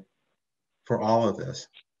engine for all of this.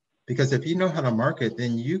 Because if you know how to market,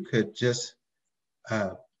 then you could just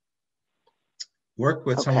work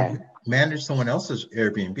with someone, manage someone else's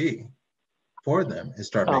Airbnb. for them and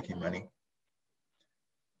start Oh, making money.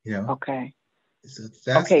 You know, okay. so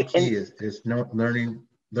that's the Okay. key is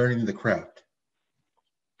learning the craft.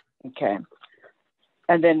 Okay.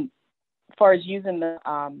 And then as far as using the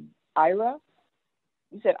IRA,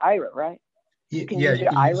 you said IRA, right? You can Yeah, use you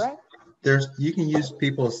your can use IRA? you can use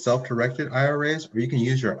people's self-directed IRAs, or you can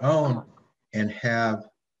use your own and have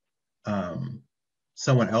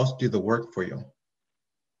someone else do the work for you.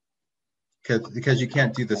 Because you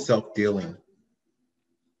can't do the self-dealing.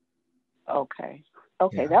 Okay.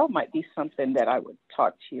 Okay, Yeah. that might be something that I would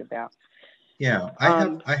talk to you about. Yeah,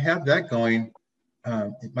 I have that going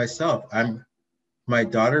myself. My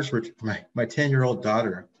daughter's my 10-year-old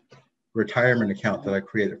daughter retirement account that I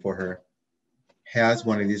created for her has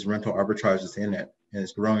one of these rental arbitrages in it, and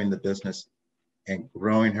is growing the business and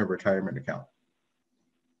growing her retirement account.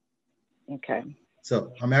 Okay.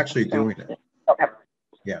 So I'm actually doing it. Okay.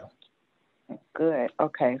 Yeah. Good.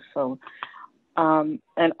 Okay. So,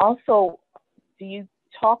 and also, do you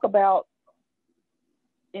talk about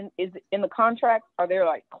in the contract? Are there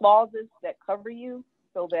like clauses that cover you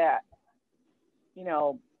so that I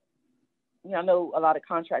know a lot of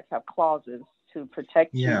contracts have clauses to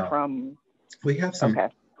protect you from. We have some. Okay.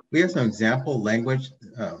 We have some example language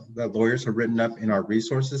that lawyers have written up in our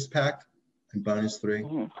resources pack in bonus 3.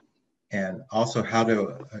 Mm-hmm. And also how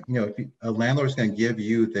to, if a landlord is going to give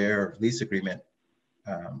you their lease agreement,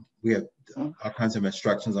 we have all kinds of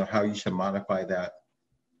instructions on how you should modify that.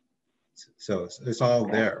 So it's all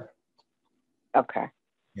there. Okay.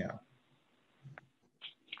 Yeah.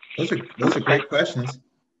 Those are great questions.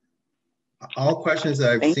 All questions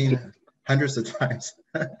that I've seen hundreds of times.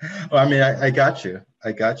 Well, I mean, I got you.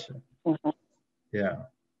 Mm-hmm. Yeah.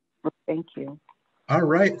 Thank you. All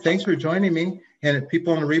right. Thanks for joining me. And if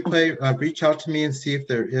people on the replay, reach out to me and see if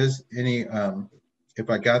there is any, if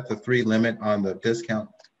I got the 3 limit on the discount.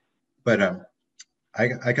 But I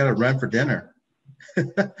got to run for dinner.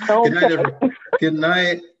 Okay. Good night, everyone. Good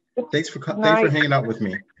night. Thanks for hanging out with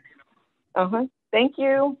me. Thank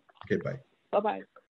you. Okay, bye. Bye-bye.